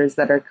and makers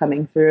that are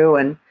coming through,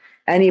 and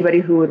anybody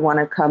who would want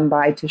to come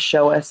by to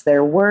show us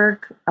their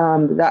work,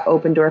 that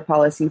open door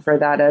policy for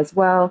that as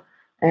well.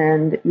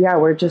 And yeah,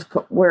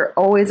 we're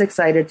always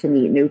excited to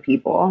meet new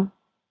people.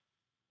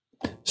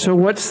 So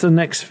what's the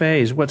next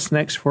phase? What's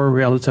next for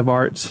Relative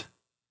Arts?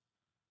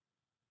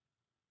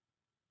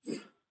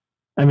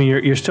 I mean,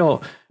 you're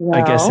still,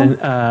 I guess,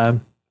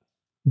 in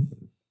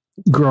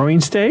growing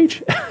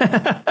stage,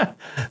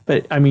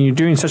 but I mean, you're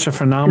doing such a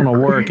phenomenal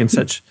work and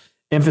such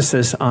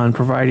emphasis on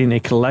providing a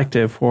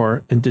collective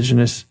for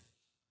Indigenous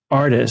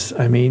artists.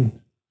 I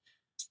mean,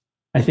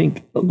 I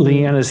think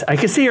Liana's, I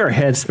can see her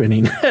head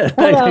spinning.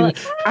 I'm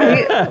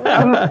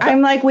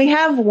like, we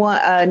have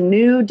a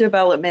new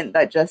development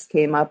that just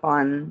came up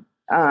on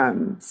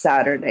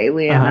Saturday,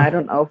 Liana. I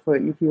don't know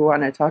if you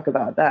want to talk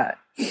about that,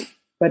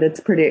 but it's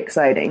pretty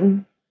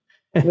exciting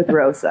with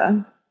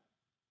Rosa.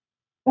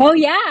 Oh,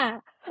 yeah.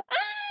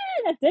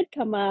 That did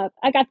come up.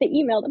 I got the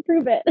email to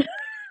prove it.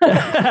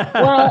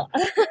 Well,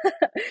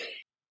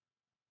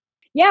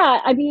 yeah,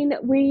 I mean,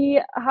 we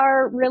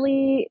are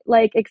really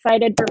like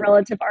excited for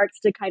Relative Arts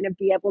to kind of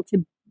be able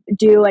to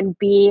do and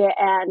be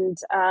and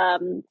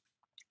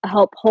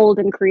help hold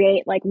and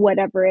create like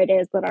whatever it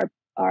is that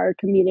our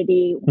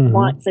community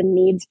wants and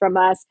needs from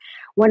us.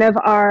 One of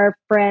our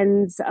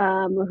friends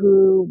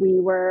who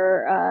we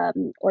were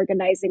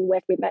organizing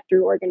with, we met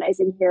through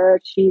organizing here.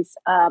 She's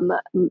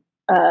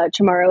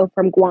Chamorro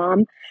from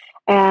Guam,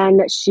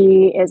 and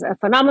she is a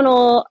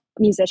phenomenal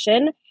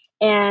musician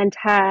and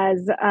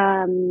has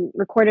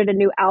recorded a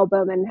new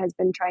album and has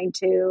been trying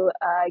to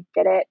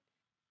get it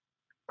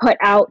put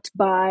out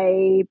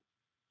by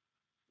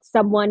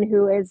someone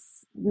who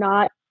is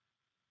not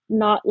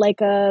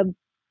like a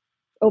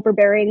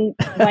overbearing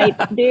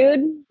white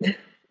dude,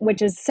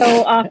 which is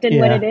so often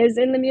what it is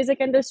in the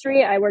music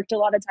industry. I worked a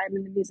lot of time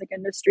in the music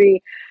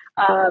industry,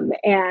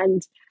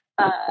 and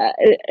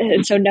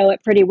so know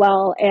it pretty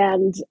well.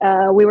 And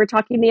we were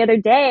talking the other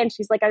day, and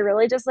she's like, I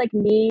really just like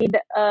need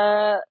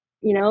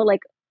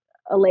like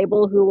a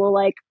label who will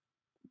like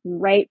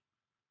write,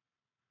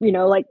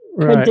 like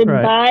printed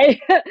by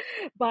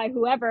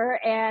whoever.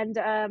 And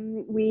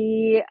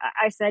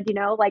I said,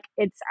 like,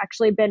 it's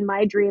actually been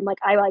my dream. Like,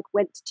 I like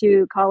went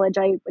to college,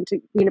 I went to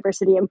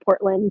university in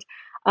Portland,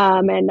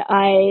 and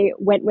I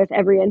went with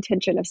every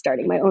intention of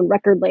starting my own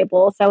record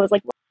label. So I was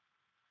like,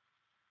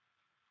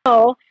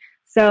 oh,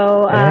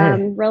 so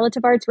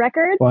Relative Arts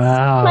Records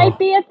might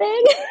be a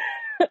thing.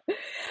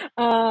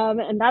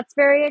 And that's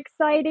very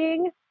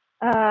exciting.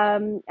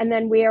 And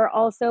then we are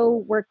also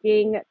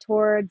working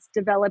towards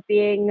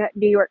developing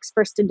New York's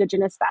first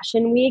Indigenous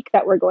Fashion Week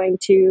that we're going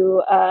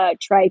to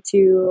try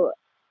to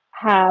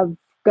have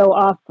go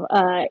off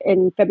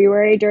in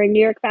February during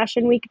New York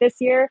Fashion Week this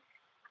year,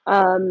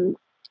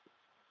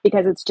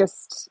 because it's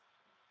just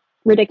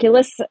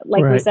ridiculous.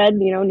 Like we said,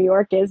 New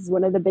York is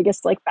one of the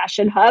biggest like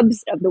fashion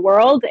hubs of the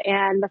world,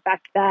 and the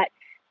fact that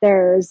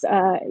there's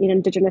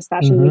Indigenous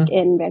Fashion Week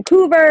in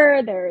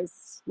Vancouver,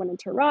 there's one in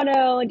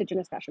Toronto,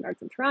 Indigenous Fashion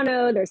Arts in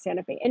Toronto, there's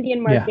Santa Fe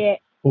Indian Market.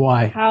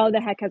 Why? How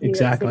the heck has New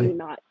York City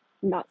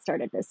not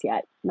started this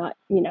yet?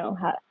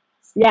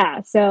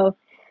 So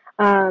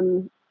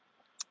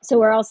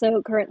we're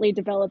also currently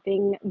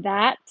developing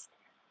that.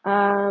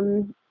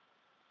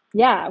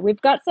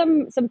 We've got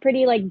some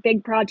pretty like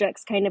big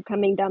projects kind of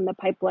coming down the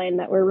pipeline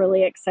that we're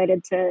really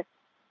excited to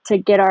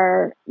get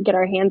our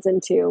hands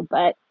into,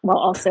 but while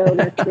also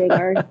nurturing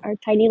our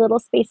tiny little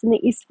space in the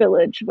East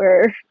Village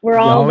where we're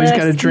all always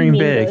got to dream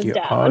big. You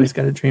always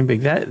got to dream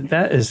big.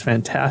 That is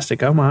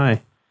fantastic. Oh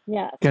my.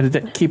 Yeah. Got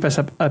to keep us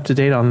up to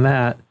date on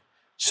that.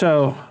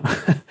 So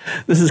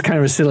this is kind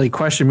of a silly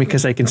question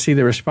because I can see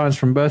the response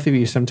from both of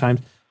you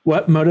sometimes.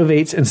 What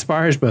motivates,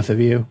 inspires both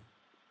of you?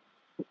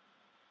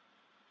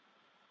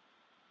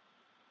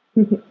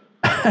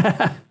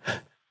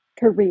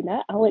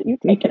 Korina, I'll let you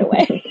take it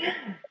away.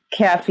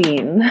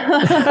 Caffeine. No,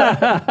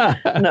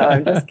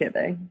 I'm just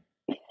kidding.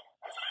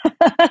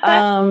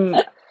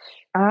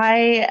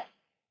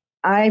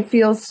 I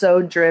feel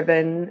so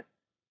driven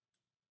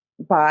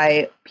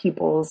by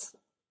people's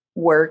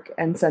work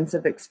and sense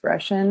of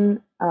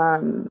expression.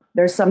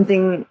 There's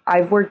something,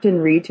 I've worked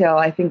in retail,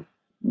 I think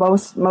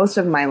most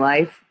of my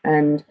life,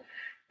 and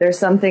there's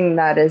something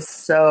that is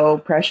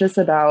so precious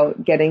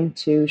about getting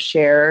to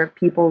share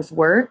people's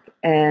work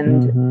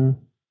and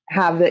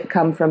have it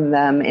come from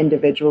them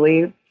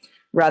individually,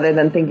 rather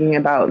than thinking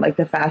about like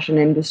the fashion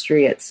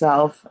industry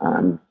itself.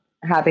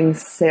 Having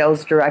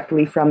sales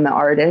directly from the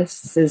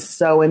artists is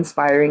so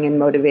inspiring and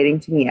motivating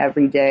to me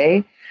every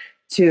day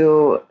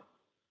to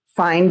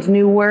find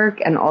new work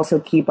and also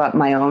keep up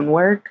my own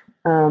work.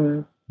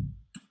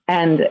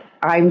 And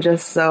I'm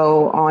just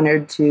so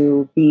honored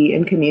to be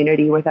in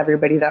community with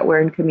everybody that we're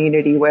in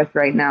community with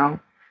right now.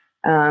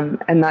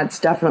 And that's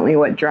definitely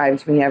what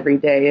drives me every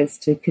day, is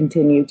to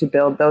continue to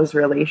build those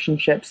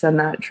relationships and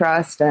that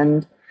trust,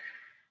 and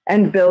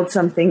build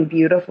something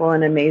beautiful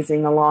and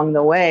amazing along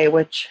the way,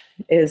 which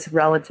is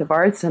relative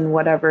arts and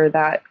whatever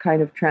that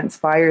kind of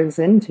transpires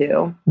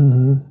into.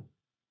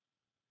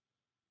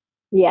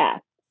 Yeah,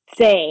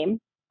 same.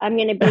 I'm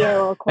going to be a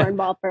little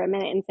cornball for a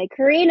minute and say,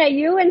 Korina,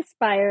 you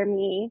inspire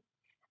me.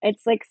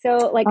 It's like, so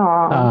like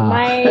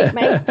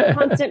my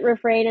constant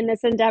refrain in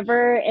this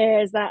endeavor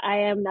is that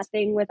I am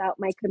nothing without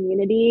my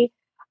community.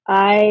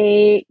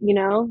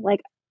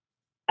 Like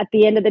at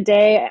the end of the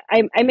day,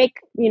 I make,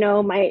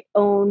 my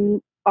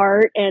own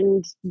art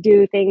and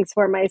do things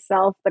for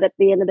myself. But at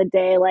the end of the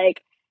day,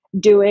 like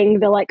doing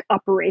the like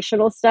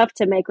operational stuff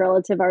to make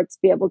relative arts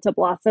be able to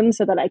blossom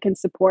so that I can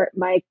support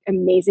my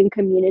amazing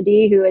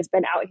community who has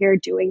been out here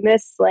doing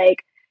this,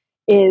 like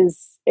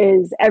is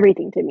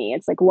everything to me.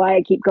 It's like why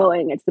I keep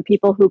going. It's the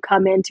people who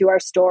come into our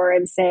store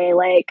and say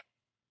like,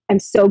 I'm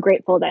so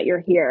grateful that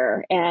you're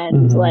here.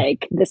 And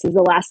like, this is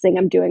the last thing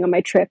I'm doing on my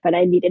trip. And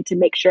I needed to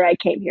make sure I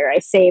came here. I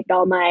saved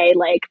all my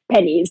like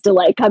pennies to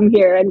like come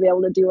here and be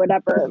able to do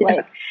whatever. Yeah.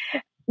 Like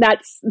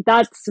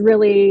that's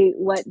really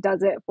what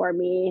does it for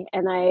me.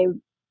 And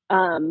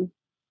and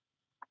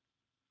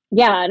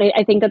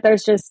I think that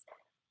there's just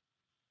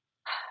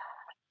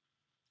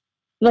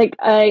like,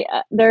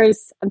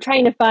 I'm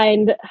trying to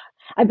find,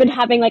 I've been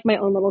having like my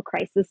own little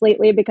crisis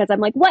lately because I'm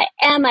like, what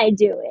am I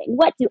doing?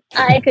 What do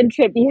I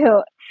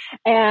contribute?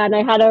 And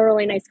I had a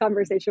really nice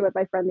conversation with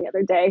my friend the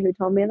other day who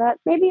told me that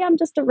maybe I'm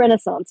just a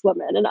Renaissance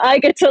woman, and I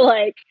get to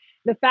like,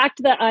 the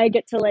fact that I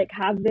get to like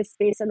have this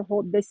space and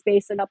hold this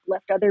space and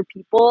uplift other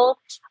people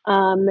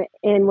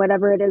in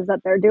whatever it is that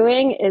they're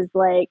doing is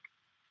like,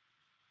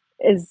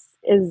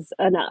 is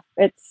enough.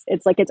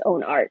 It's like its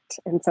own art.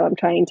 And so I'm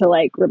trying to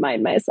like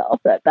remind myself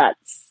that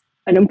that's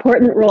an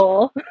important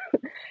role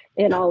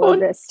in all of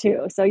this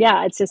too. So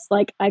yeah, it's just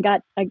like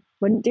I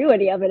wouldn't do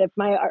any of it if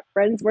my art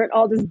friends weren't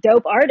all just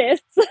dope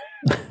artists.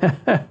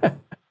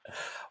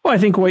 Well, I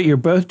think what you're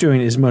both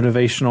doing is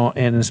motivational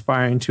and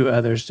inspiring to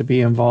others to be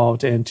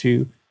involved and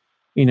to,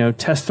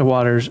 test the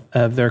waters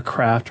of their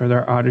craft or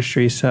their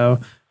artistry.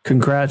 So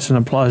congrats and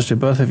applause to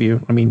both of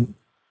you. I mean,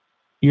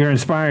 you're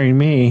inspiring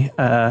me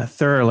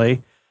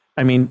thoroughly.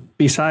 I mean,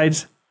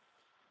 besides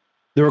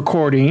the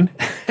recording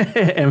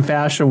and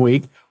Fashion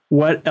Week,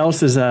 what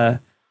else is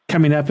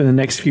coming up in the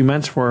next few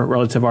months for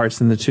Relative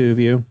Arts and the two of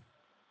you?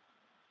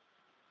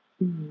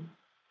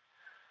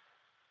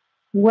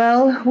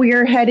 Well, we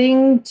are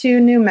heading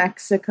to New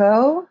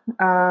Mexico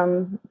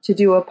to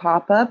do a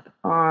pop-up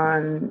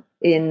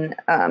in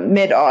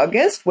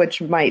mid-August,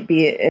 which might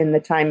be in the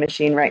time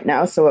machine right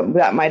now, so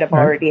that might have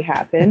already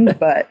happened,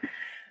 but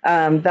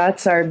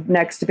that's our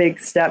next big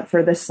step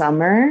for the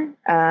summer.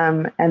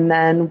 And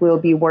then we'll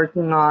be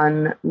working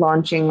on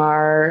launching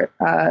our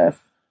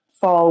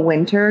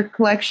fall-winter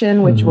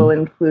collection, which will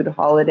include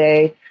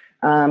holiday.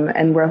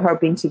 And we're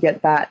hoping to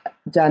get that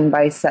done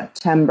by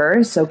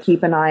September. So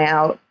keep an eye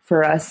out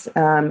for us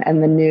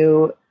and the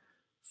new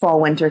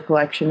fall-winter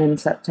collection in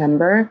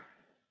September.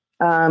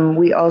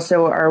 We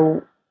also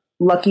are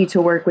lucky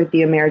to work with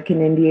the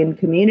American Indian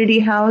Community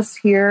House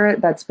here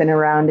that's been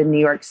around in New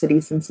York City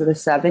since the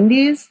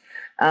 70s.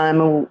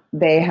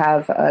 They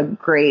have a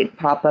great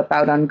pop-up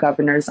out on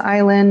Governor's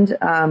Island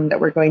that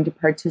we're going to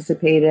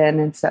participate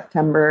in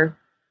September.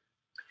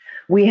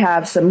 We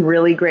have some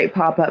really great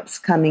pop-ups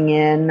coming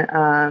in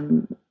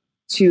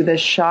to the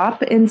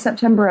shop in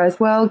September as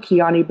well.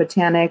 Kiani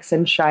Botanics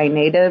and Shy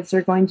Natives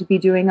are going to be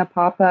doing a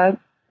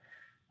pop-up.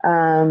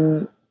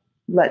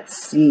 Let's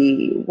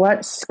see,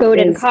 what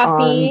Skoden is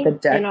Coffee on the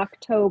deck in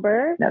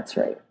October. That's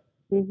right.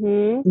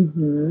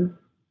 We're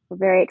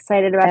very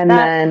excited about and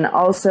that. And then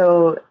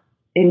also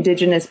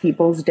Indigenous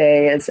Peoples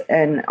Day is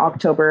in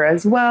October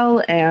as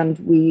well. And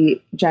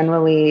we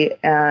generally,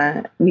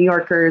 a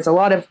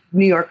lot of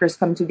New Yorkers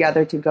come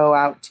together to go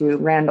out to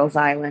Randall's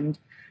Island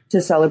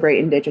to celebrate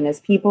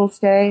Indigenous Peoples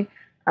Day.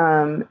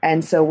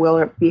 And so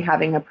we'll be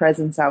having a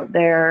presence out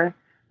there.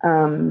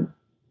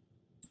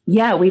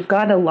 Yeah, we've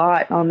got a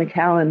lot on the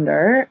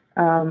calendar.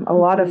 A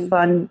lot of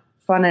fun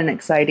and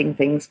exciting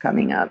things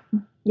coming up.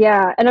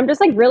 Yeah, and I'm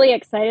just like really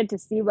excited to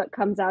see what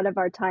comes out of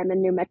our time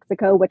in New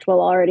Mexico, which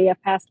will already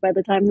have passed by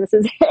the time this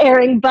is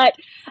airing. But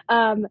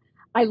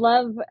I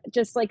love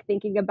just like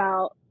thinking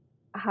about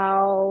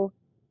how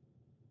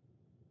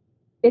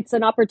it's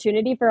an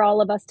opportunity for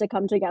all of us to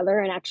come together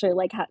and actually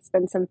like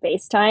spend some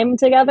FaceTime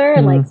together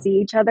and like see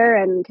each other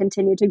and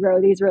continue to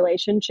grow these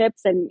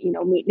relationships and, you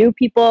know, meet new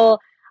people.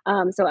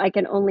 So I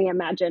can only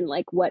imagine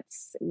like what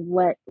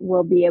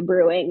will be a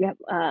brewing,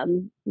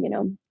 you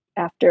know,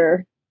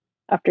 after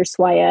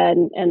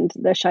Swaya and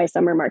the Shy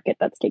Summer Market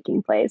that's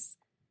taking place.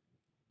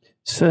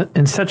 So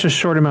in such a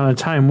short amount of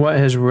time, what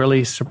has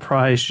really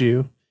surprised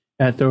you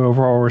at the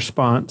overall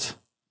response?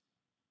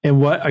 And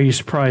what are you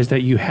surprised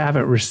that you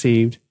haven't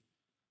received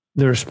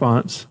the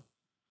response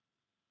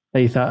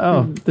that you thought,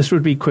 oh, this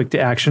would be quick to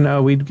action.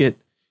 Oh, we'd get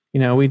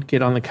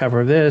on the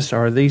cover of this,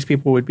 or these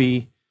people would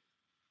be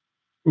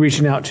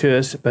reaching out to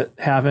us, but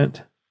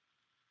haven't.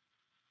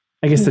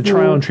 I guess the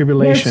trial and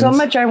tribulations. There's so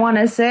much I want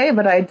to say,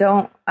 but I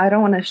don't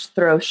want to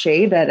throw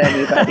shade at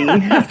anybody.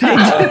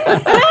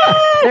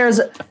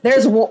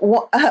 There's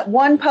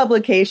one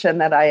publication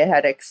that I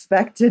had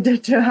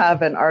expected to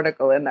have an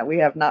article in that we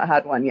have not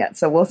had one yet.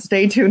 So we'll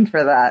stay tuned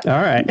for that.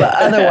 All right. But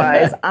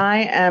otherwise,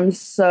 I'm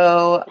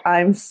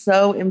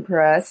so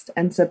impressed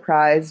and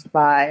surprised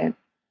by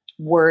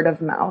word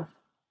of mouth.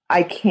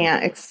 I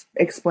can't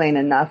explain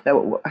enough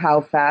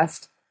how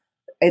fast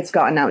it's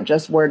gotten out,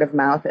 just word of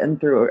mouth and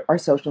through our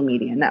social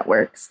media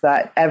networks,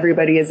 that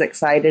everybody is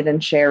excited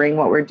and sharing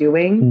what we're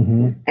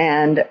doing.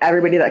 And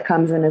everybody that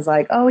comes in is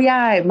like, oh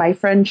yeah, my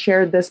friend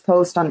shared this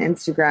post on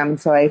Instagram,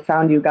 so I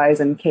found you guys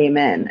and came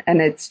in. And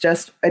it's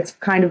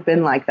kind of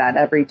been like that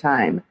every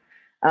time.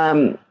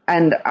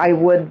 And I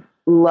would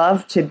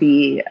love to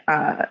be,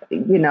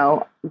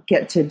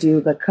 get to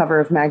do the cover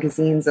of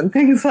magazines and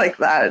things like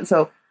that.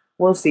 So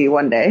we'll see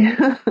one day.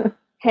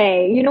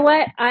 Hey, you know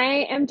what?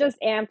 I am just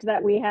amped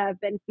that we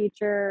have been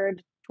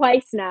featured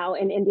twice now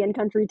in Indian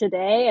Country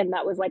Today, and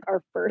that was like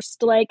our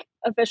first like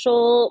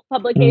official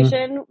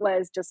publication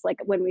was just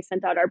like when we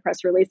sent out our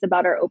press release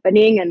about our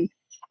opening,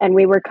 and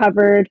we were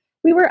covered.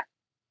 We were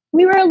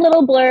a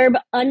little blurb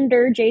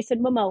under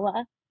Jason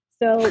Momoa.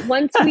 So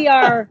once we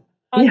are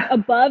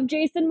above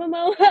Jason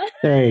Momoa,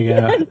 there you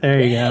go.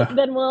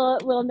 Then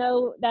we'll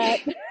know that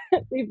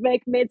we've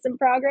made some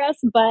progress,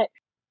 but.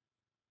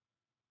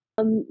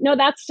 No,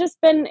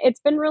 it's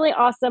been really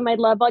awesome. I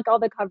love like all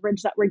the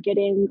coverage that we're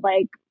getting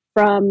like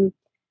from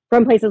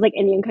places like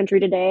Indian Country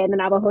Today and the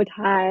Navajo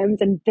Times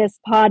and this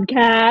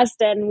podcast.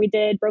 And we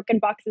did Broken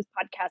Boxes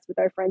podcast with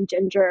our friend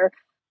Ginger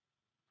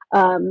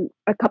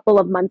a couple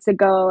of months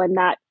ago, and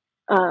that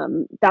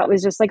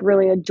was just like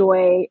really a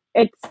joy.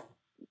 It's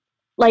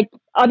like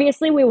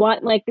obviously we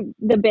want like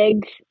the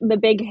big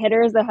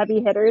hitters, the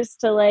heavy hitters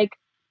to like,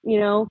 you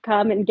know,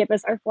 come and give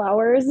us our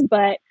flowers,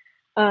 but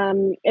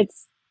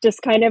it's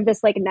just kind of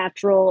this like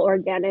natural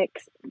organic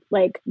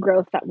like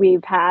growth that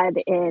we've had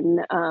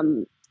in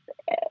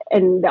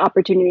the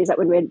opportunities that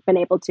we've been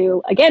able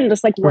to, again,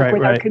 just like work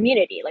with our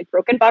community, like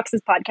Broken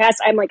Boxes podcast.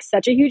 I'm like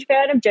such a huge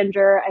fan of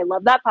Ginger. I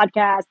love that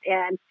podcast.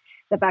 And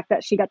the fact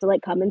that she got to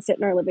like come and sit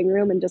in our living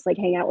room and just like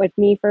hang out with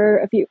me for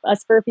a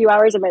few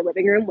hours in my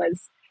living room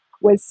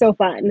was so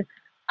fun.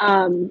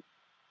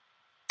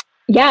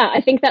 Yeah,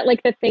 I think that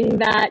like the thing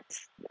that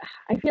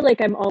I feel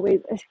like I'm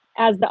always,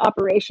 as the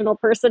operational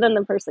person and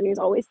the person who's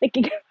always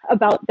thinking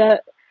about the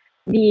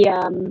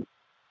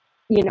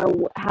you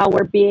know, how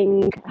we're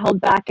being held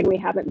back and we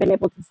haven't been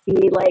able to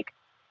see, like,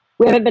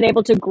 we haven't been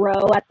able to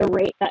grow at the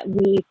rate that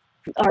we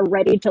are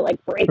ready to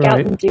like break out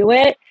and do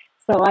it.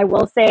 So I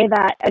will say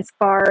that as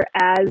far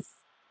as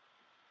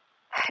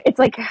it's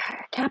like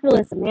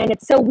capitalism, man,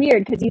 it's so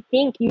weird because you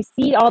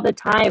see all the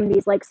time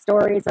these like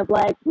stories of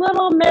like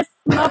Little Miss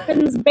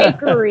Muffin's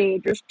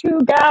Bakery, just two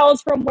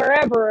gals from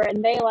wherever,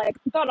 and they like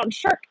got on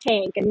Shark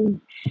Tank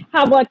and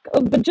have like a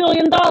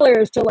bajillion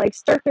dollars to like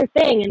start their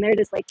thing, and they're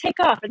just like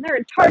take off and they're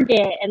in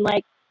Target, and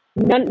like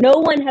no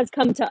one has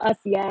come to us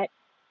yet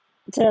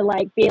to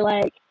like be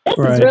like, this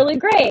is really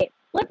great,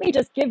 let me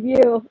just give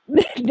you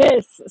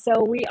this.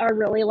 So we are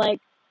really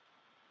like,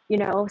 you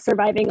know,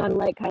 surviving on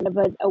like kind of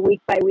a week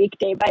by week,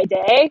 day by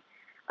day.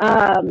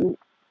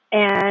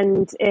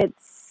 And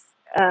it's,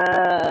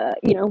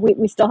 you know,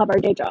 we still have our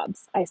day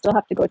jobs. I still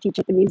have to go teach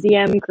at the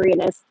museum.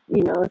 Korina's,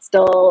 you know,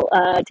 still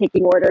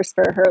taking orders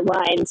for her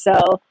line.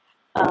 So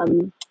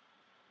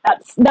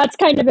that's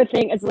kind of a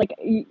thing. Is like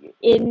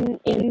in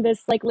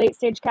this like late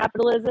stage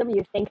capitalism,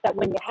 you think that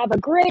when you have a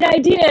great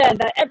idea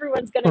that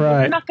everyone's going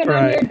to be knocking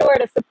on your door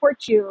to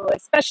support you,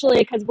 especially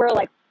because we're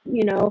like,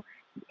 you know,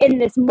 in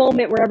this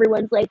moment where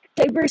everyone's like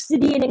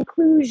diversity and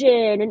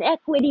inclusion and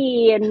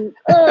equity and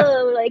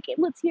like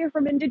let's hear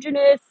from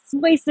Indigenous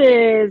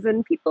voices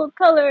and people of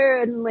color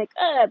and like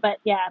but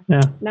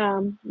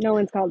no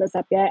one's called us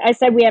up yet. I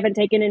said we haven't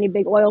taken any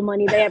big oil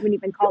money. They haven't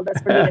even called us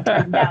for me to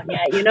turn them down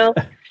yet, you know.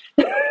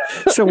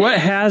 So what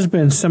has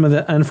been some of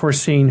the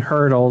unforeseen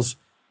hurdles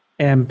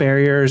and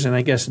barriers and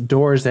I guess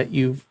doors that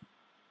you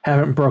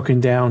haven't broken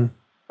down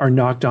or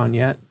knocked on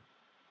yet?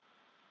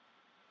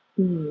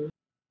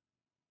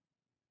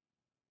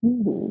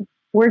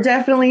 We're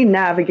definitely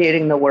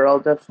navigating the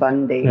world of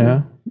funding.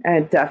 Yeah.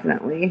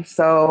 Definitely.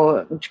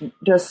 So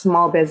just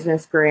small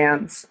business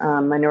grants,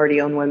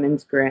 minority-owned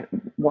women's business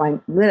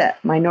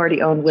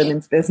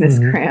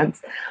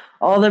grants,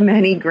 all the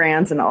many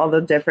grants and all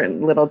the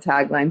different little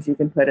taglines you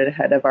can put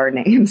ahead of our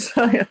names.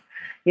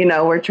 You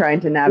know, we're trying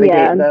to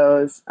navigate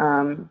those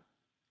and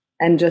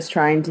just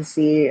trying to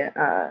see, you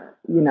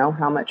know,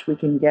 how much we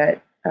can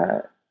get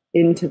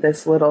into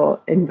this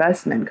little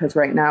investment, because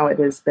right now it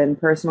has been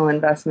personal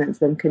investment, it's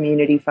been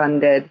community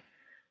funded.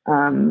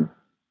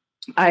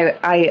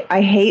 I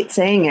hate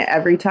saying it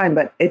every time,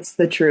 but it's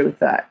the truth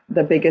that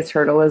the biggest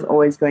hurdle is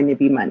always going to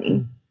be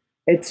money.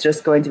 It's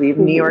just going to be,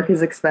 New York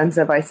is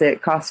expensive. I say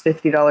it costs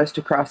 $50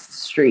 to cross the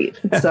street.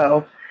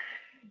 So,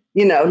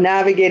 you know,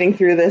 navigating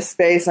through this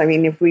space, I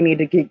mean, if we need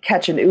to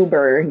catch an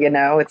Uber, you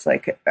know, it's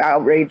like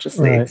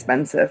outrageously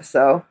expensive.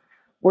 So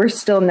we're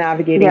still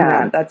navigating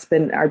that. That's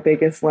been our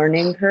biggest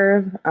learning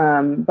curve.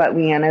 But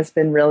Liana's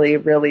been really,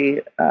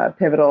 really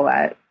pivotal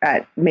at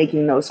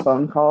making those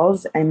phone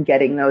calls and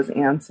getting those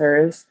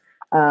answers,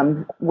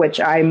 which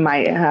I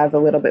might have a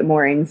little bit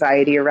more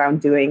anxiety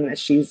around doing, that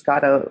she's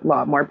got a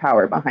lot more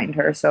power behind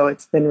her. So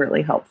it's been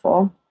really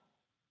helpful.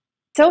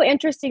 So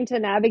interesting to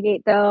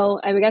navigate, though.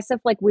 I guess if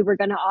like we were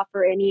going to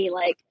offer any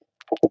like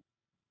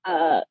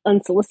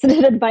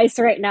unsolicited advice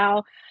right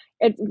now,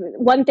 it's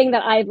one thing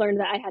that I've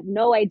learned that I had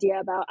no idea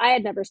about. I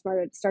had never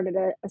started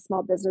a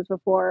small business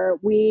before.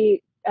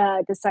 We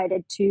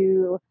decided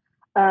to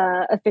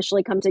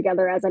officially come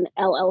together as an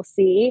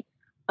LLC,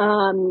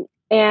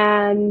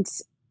 and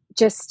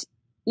just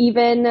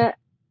even,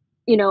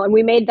 you know, and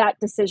we made that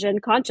decision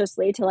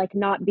consciously to like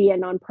not be a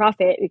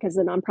nonprofit, because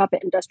the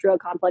nonprofit industrial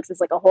complex is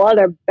like a whole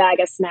other bag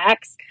of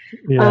snacks.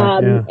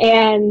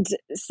 And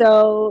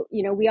so,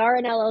 you know, we are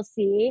an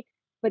LLC,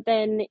 but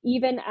then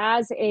even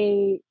as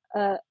a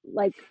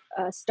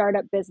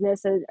startup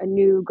business, a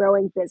new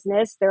growing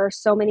business, there are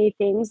so many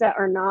things that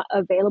are not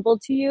available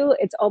to you.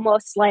 It's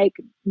almost like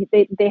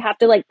they have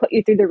to like put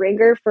you through the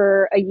ringer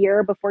for a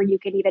year before you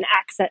can even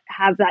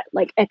have that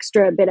like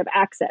extra bit of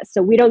access.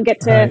 So we don't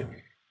get to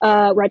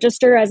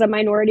register as a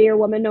minority or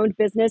woman-owned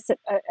business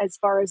as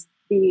far as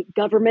the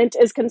government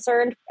is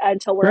concerned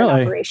until we're in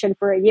operation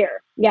for a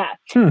year.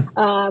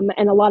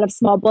 And a lot of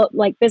small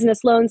like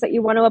business loans that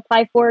you want to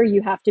apply for,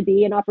 you have to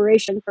be in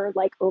operation for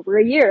like over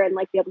a year and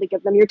like be able to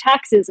give them your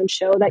taxes and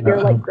show that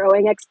you're like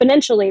growing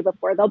exponentially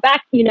before they'll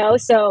back, you know.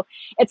 So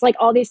it's like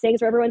all these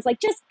things where everyone's like,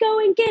 just go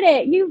and get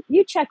it, you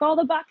check all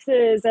the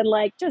boxes and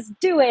like just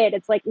do it.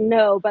 It's like,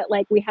 no, but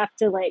like we have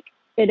to, like,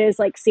 it is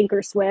like sink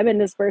or swim in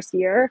this first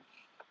year.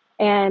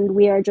 And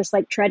we are just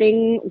like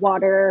treading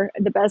water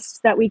the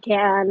best that we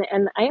can.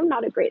 And I am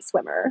not a great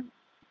swimmer.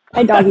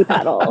 I doggy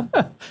paddle.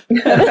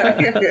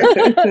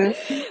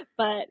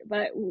 but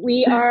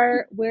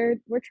we're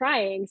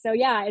trying. So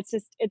yeah, it's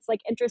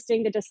like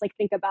interesting to just like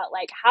think about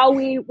like how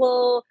we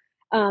will,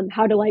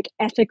 how to like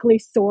ethically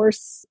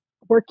source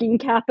working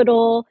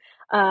capital,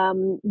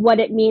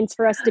 what it means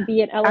for us to be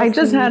an LLC. I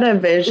just had a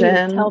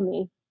vision. Tell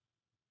me.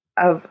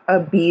 Of a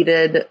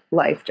beaded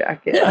life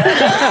jacket.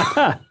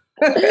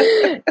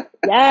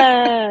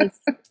 Yes.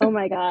 Oh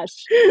my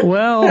gosh.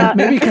 Well,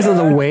 maybe because of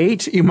the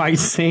weight, you might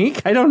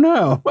sink. I don't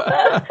know.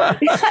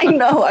 I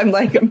know. I'm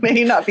like, it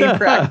may not be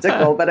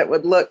practical, but it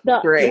would look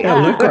great. Yeah. It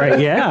would look great.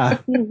 Yeah.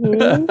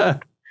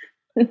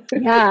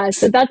 Yeah.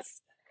 So that's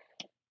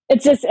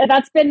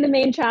been the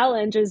main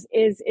challenge is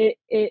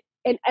it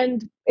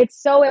and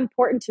it's so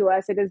important to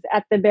us. It is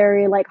at the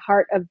very like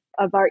heart of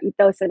our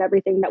ethos and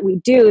everything that we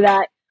do,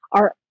 that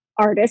our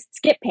artists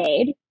get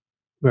paid.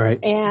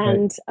 Right.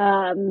 And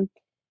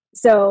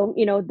so,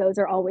 you know, those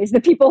are always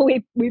the people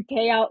we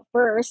pay out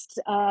first,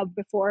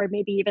 before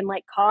maybe even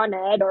like Con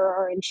Ed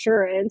or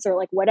insurance or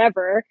like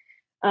whatever.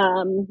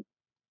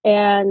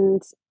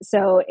 And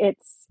so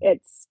it's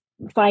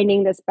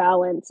finding this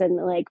balance and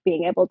like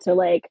being able to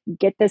like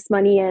get this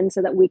money in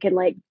so that we can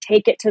like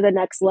take it to the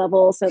next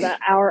level so that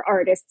our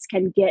artists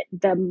can get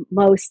the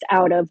most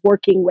out of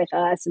working with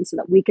us and so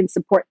that we can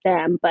support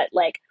them. But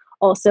like,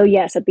 also,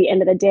 yes, at the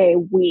end of the day,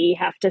 we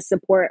have to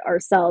support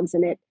ourselves,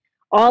 and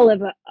all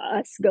of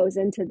us goes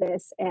into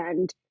this,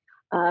 and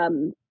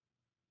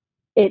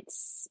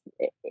it's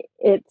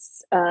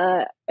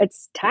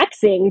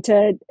taxing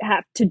to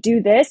have to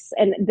do this,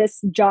 and this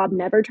job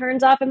never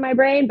turns off in my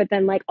brain. But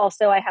then, like,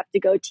 also, I have to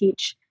go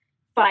teach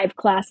 5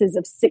 classes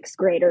of 6th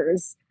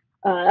graders,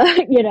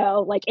 you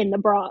know, like in the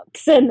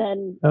Bronx, and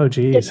then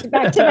get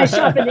back to my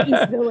shop in the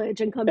East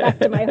Village and come back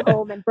to my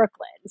home in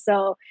Brooklyn.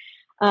 So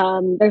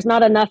there's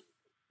not enough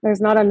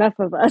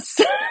of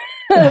us.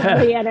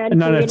 Not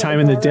enough time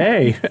in the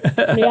day.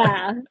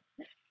 Yeah.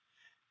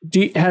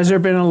 Has there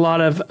been a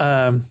lot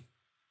of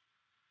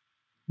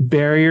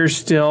barriers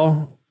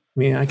still? I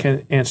mean, I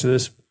can answer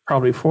this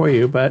probably for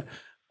you, but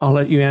I'll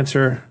let you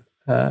answer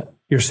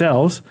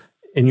yourselves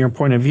in your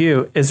point of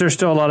view. Is there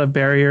still a lot of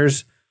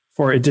barriers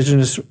for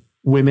Indigenous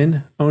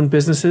women-owned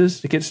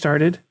businesses to get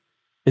started?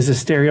 Is the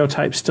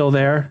stereotype still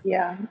there?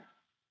 Yeah.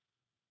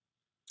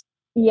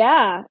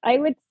 Yeah, I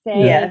would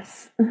say.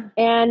 Yes.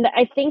 And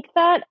I think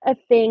that a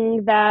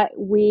thing that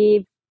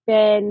we've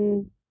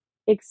been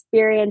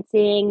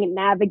experiencing,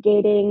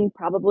 navigating,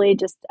 probably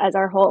just as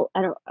our whole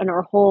and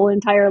our whole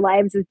entire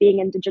lives as being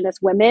Indigenous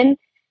women,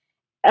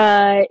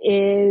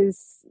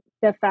 is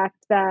the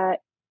fact that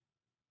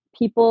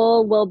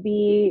people will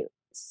be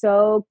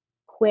so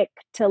quick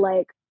to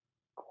like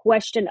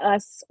question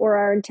us or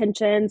our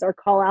intentions or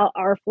call out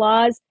our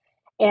flaws.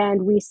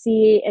 And we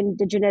see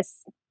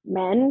Indigenous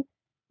men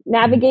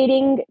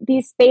navigating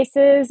these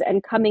spaces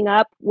and coming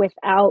up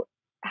without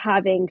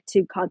having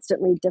to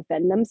constantly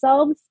defend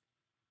themselves.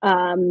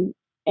 And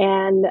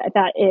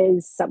that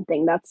is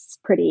something that's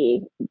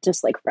pretty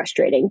just like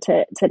frustrating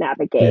to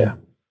navigate. Yeah.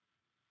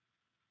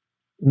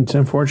 It's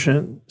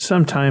unfortunate.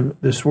 Sometime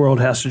this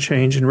world has to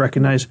change and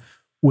recognize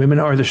women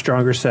are the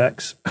stronger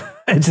sex.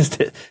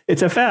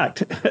 It's a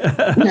fact.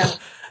 No.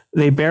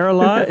 They bear a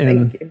lot,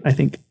 and I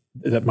think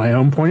that my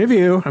own point of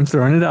view, I'm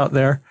throwing it out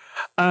there.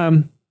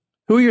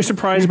 Who are you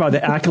surprised by the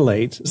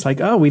accolades? It's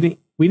like, oh, we didn't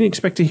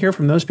expect to hear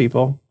from those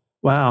people.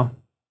 Wow.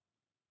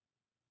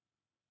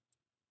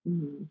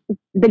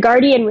 The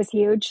Guardian was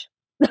huge.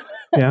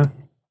 Yeah.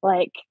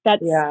 Like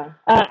that's, yeah.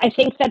 I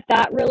think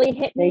that really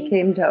hit me. They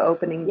came to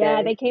opening day.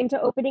 Yeah, they came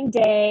to opening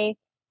day,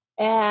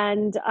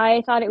 and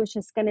I thought it was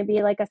just going to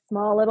be like a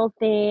small little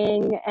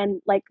thing, and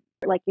like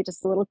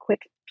just a little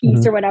quick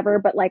piece or whatever.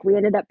 But like we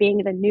ended up being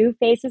the new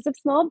faces of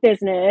small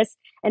business,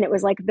 and it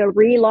was like the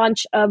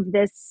relaunch of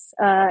this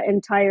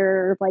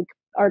entire like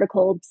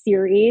article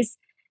series.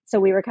 So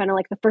we were kind of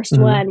like the first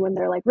one when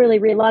they're like really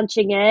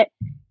relaunching it.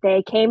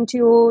 They came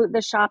to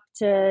the shop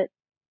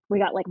we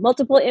got like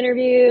multiple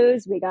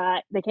interviews. They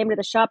came to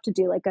the shop to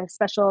do like a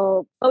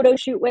special photo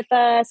shoot with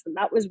us. And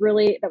that was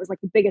like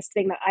the biggest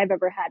thing that I've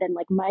ever had in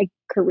like my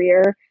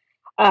career.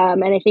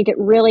 And I think it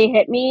really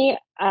hit me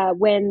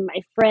when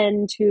my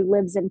friend who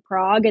lives in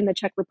Prague in the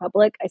Czech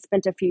Republic, I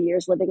spent a few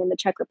years living in the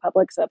Czech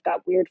Republic, so I've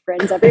got weird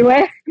friends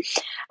everywhere.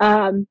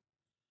 And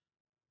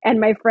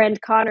my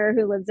friend Connor,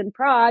 who lives in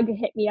Prague,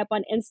 hit me up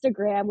on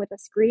Instagram with a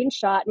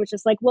screenshot and was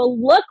just like,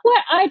 well, look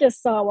what I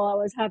just saw while I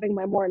was having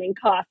my morning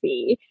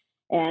coffee.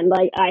 And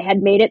like I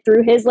had made it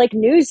through his like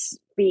news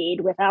feed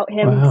without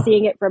him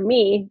seeing it from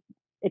me.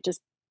 It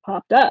just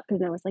popped up,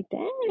 and I was like,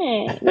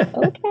 "Dang,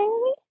 okay."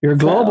 You're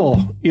global.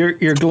 So,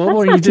 you're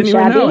global, and you didn't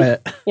even know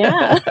it.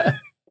 Yeah.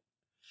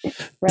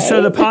 Right?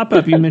 So the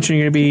pop-up you mentioned,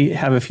 you're going to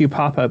have a few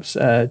pop-ups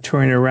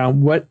touring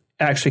around. What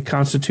actually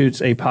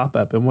constitutes a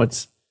pop-up, and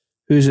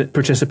who's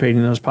participating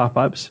in those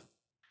pop-ups?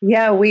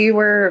 Yeah, we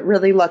were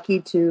really lucky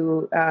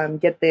to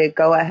get the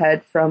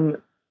go-ahead from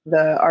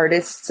the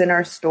artists in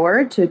our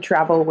store to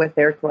travel with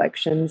their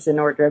collections in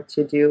order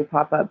to do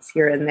pop-ups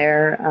here and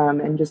there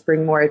and just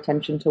bring more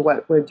attention to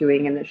what we're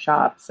doing in the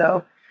shop.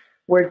 So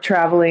we're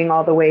traveling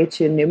all the way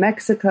to New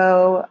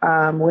Mexico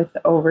with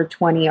over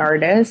 20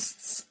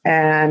 artists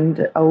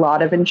and a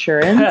lot of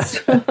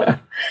insurance. and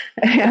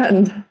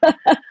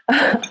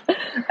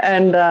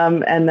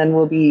then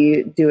we'll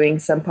be doing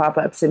some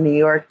pop-ups in New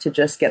York to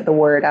just get the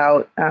word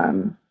out.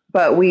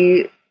 But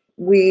we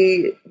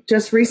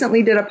just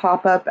recently did a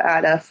pop-up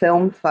at a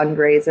film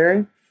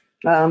fundraiser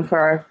for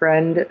our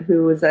friend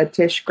who was a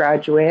Tisch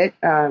graduate,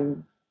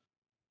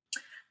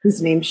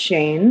 whose name's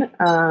Shane.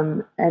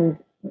 And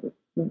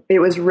it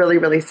was really,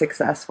 really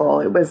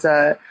successful. It was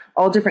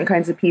all different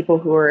kinds of people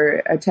who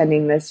were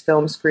attending this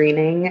film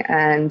screening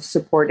and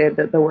supported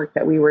the work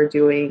that we were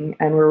doing,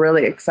 and were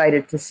really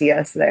excited to see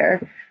us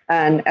there.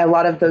 And a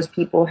lot of those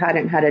people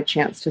hadn't had a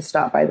chance to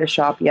stop by the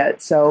shop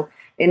yet. So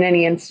in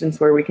any instance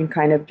where we can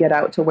kind of get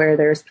out to where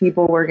there's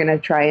people, we're going to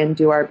try and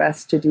do our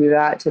best to do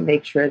that, to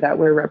make sure that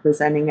we're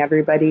representing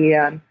everybody,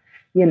 as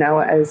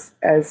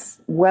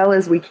well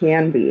as we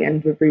can be,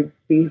 and to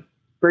be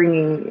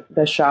bringing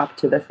the shop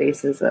to the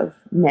faces of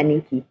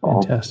many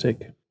people.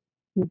 Fantastic.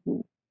 Mm-hmm.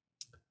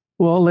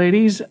 Well,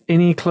 ladies,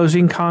 any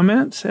closing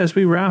comments as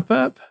we wrap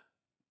up?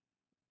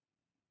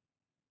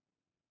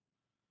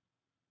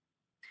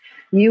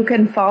 You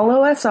can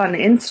follow us on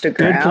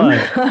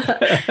Instagram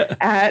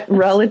at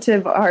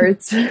Relative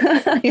Arts.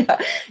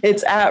 Yeah,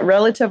 it's at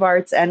Relative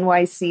Arts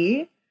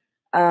NYC.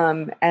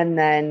 And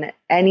then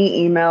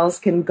any emails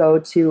can go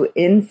to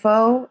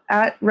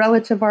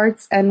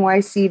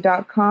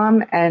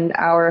info@relativeartsnyc.com, and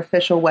our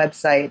official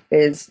website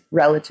is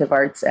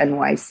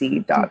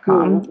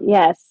relativeartsnyc.com. Mm-hmm.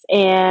 Yes.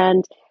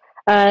 And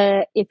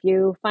if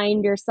you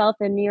find yourself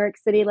in New York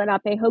City,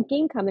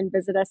 Lenape-Hoking, come and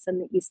visit us in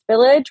the East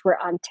Village. We're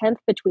on 10th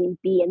between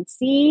B and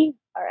C.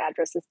 Our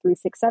address is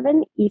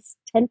 367 East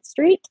 10th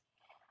Street.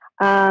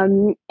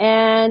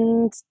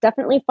 And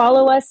definitely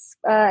follow us.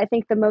 I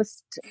think the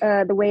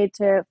way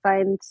to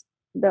find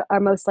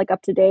our most like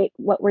up to date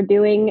what we're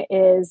doing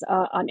is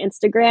on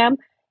Instagram.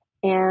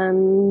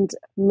 And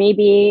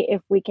maybe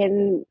if we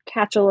can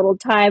catch a little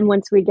time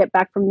once we get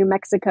back from New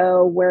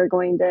Mexico, we're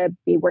going to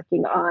be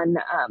working on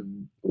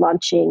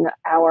launching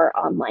our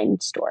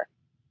online store.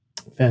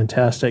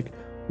 Fantastic.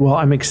 Well,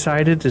 I'm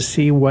excited to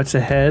see what's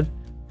ahead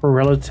for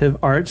Relative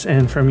Arts,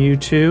 and from you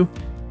too.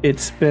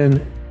 It's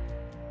been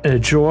a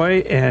joy,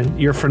 and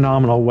you're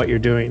phenomenal what you're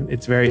doing.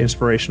 It's very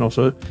inspirational.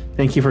 So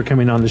thank you for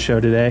coming on the show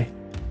today.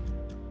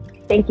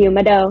 Thank you,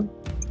 Mado.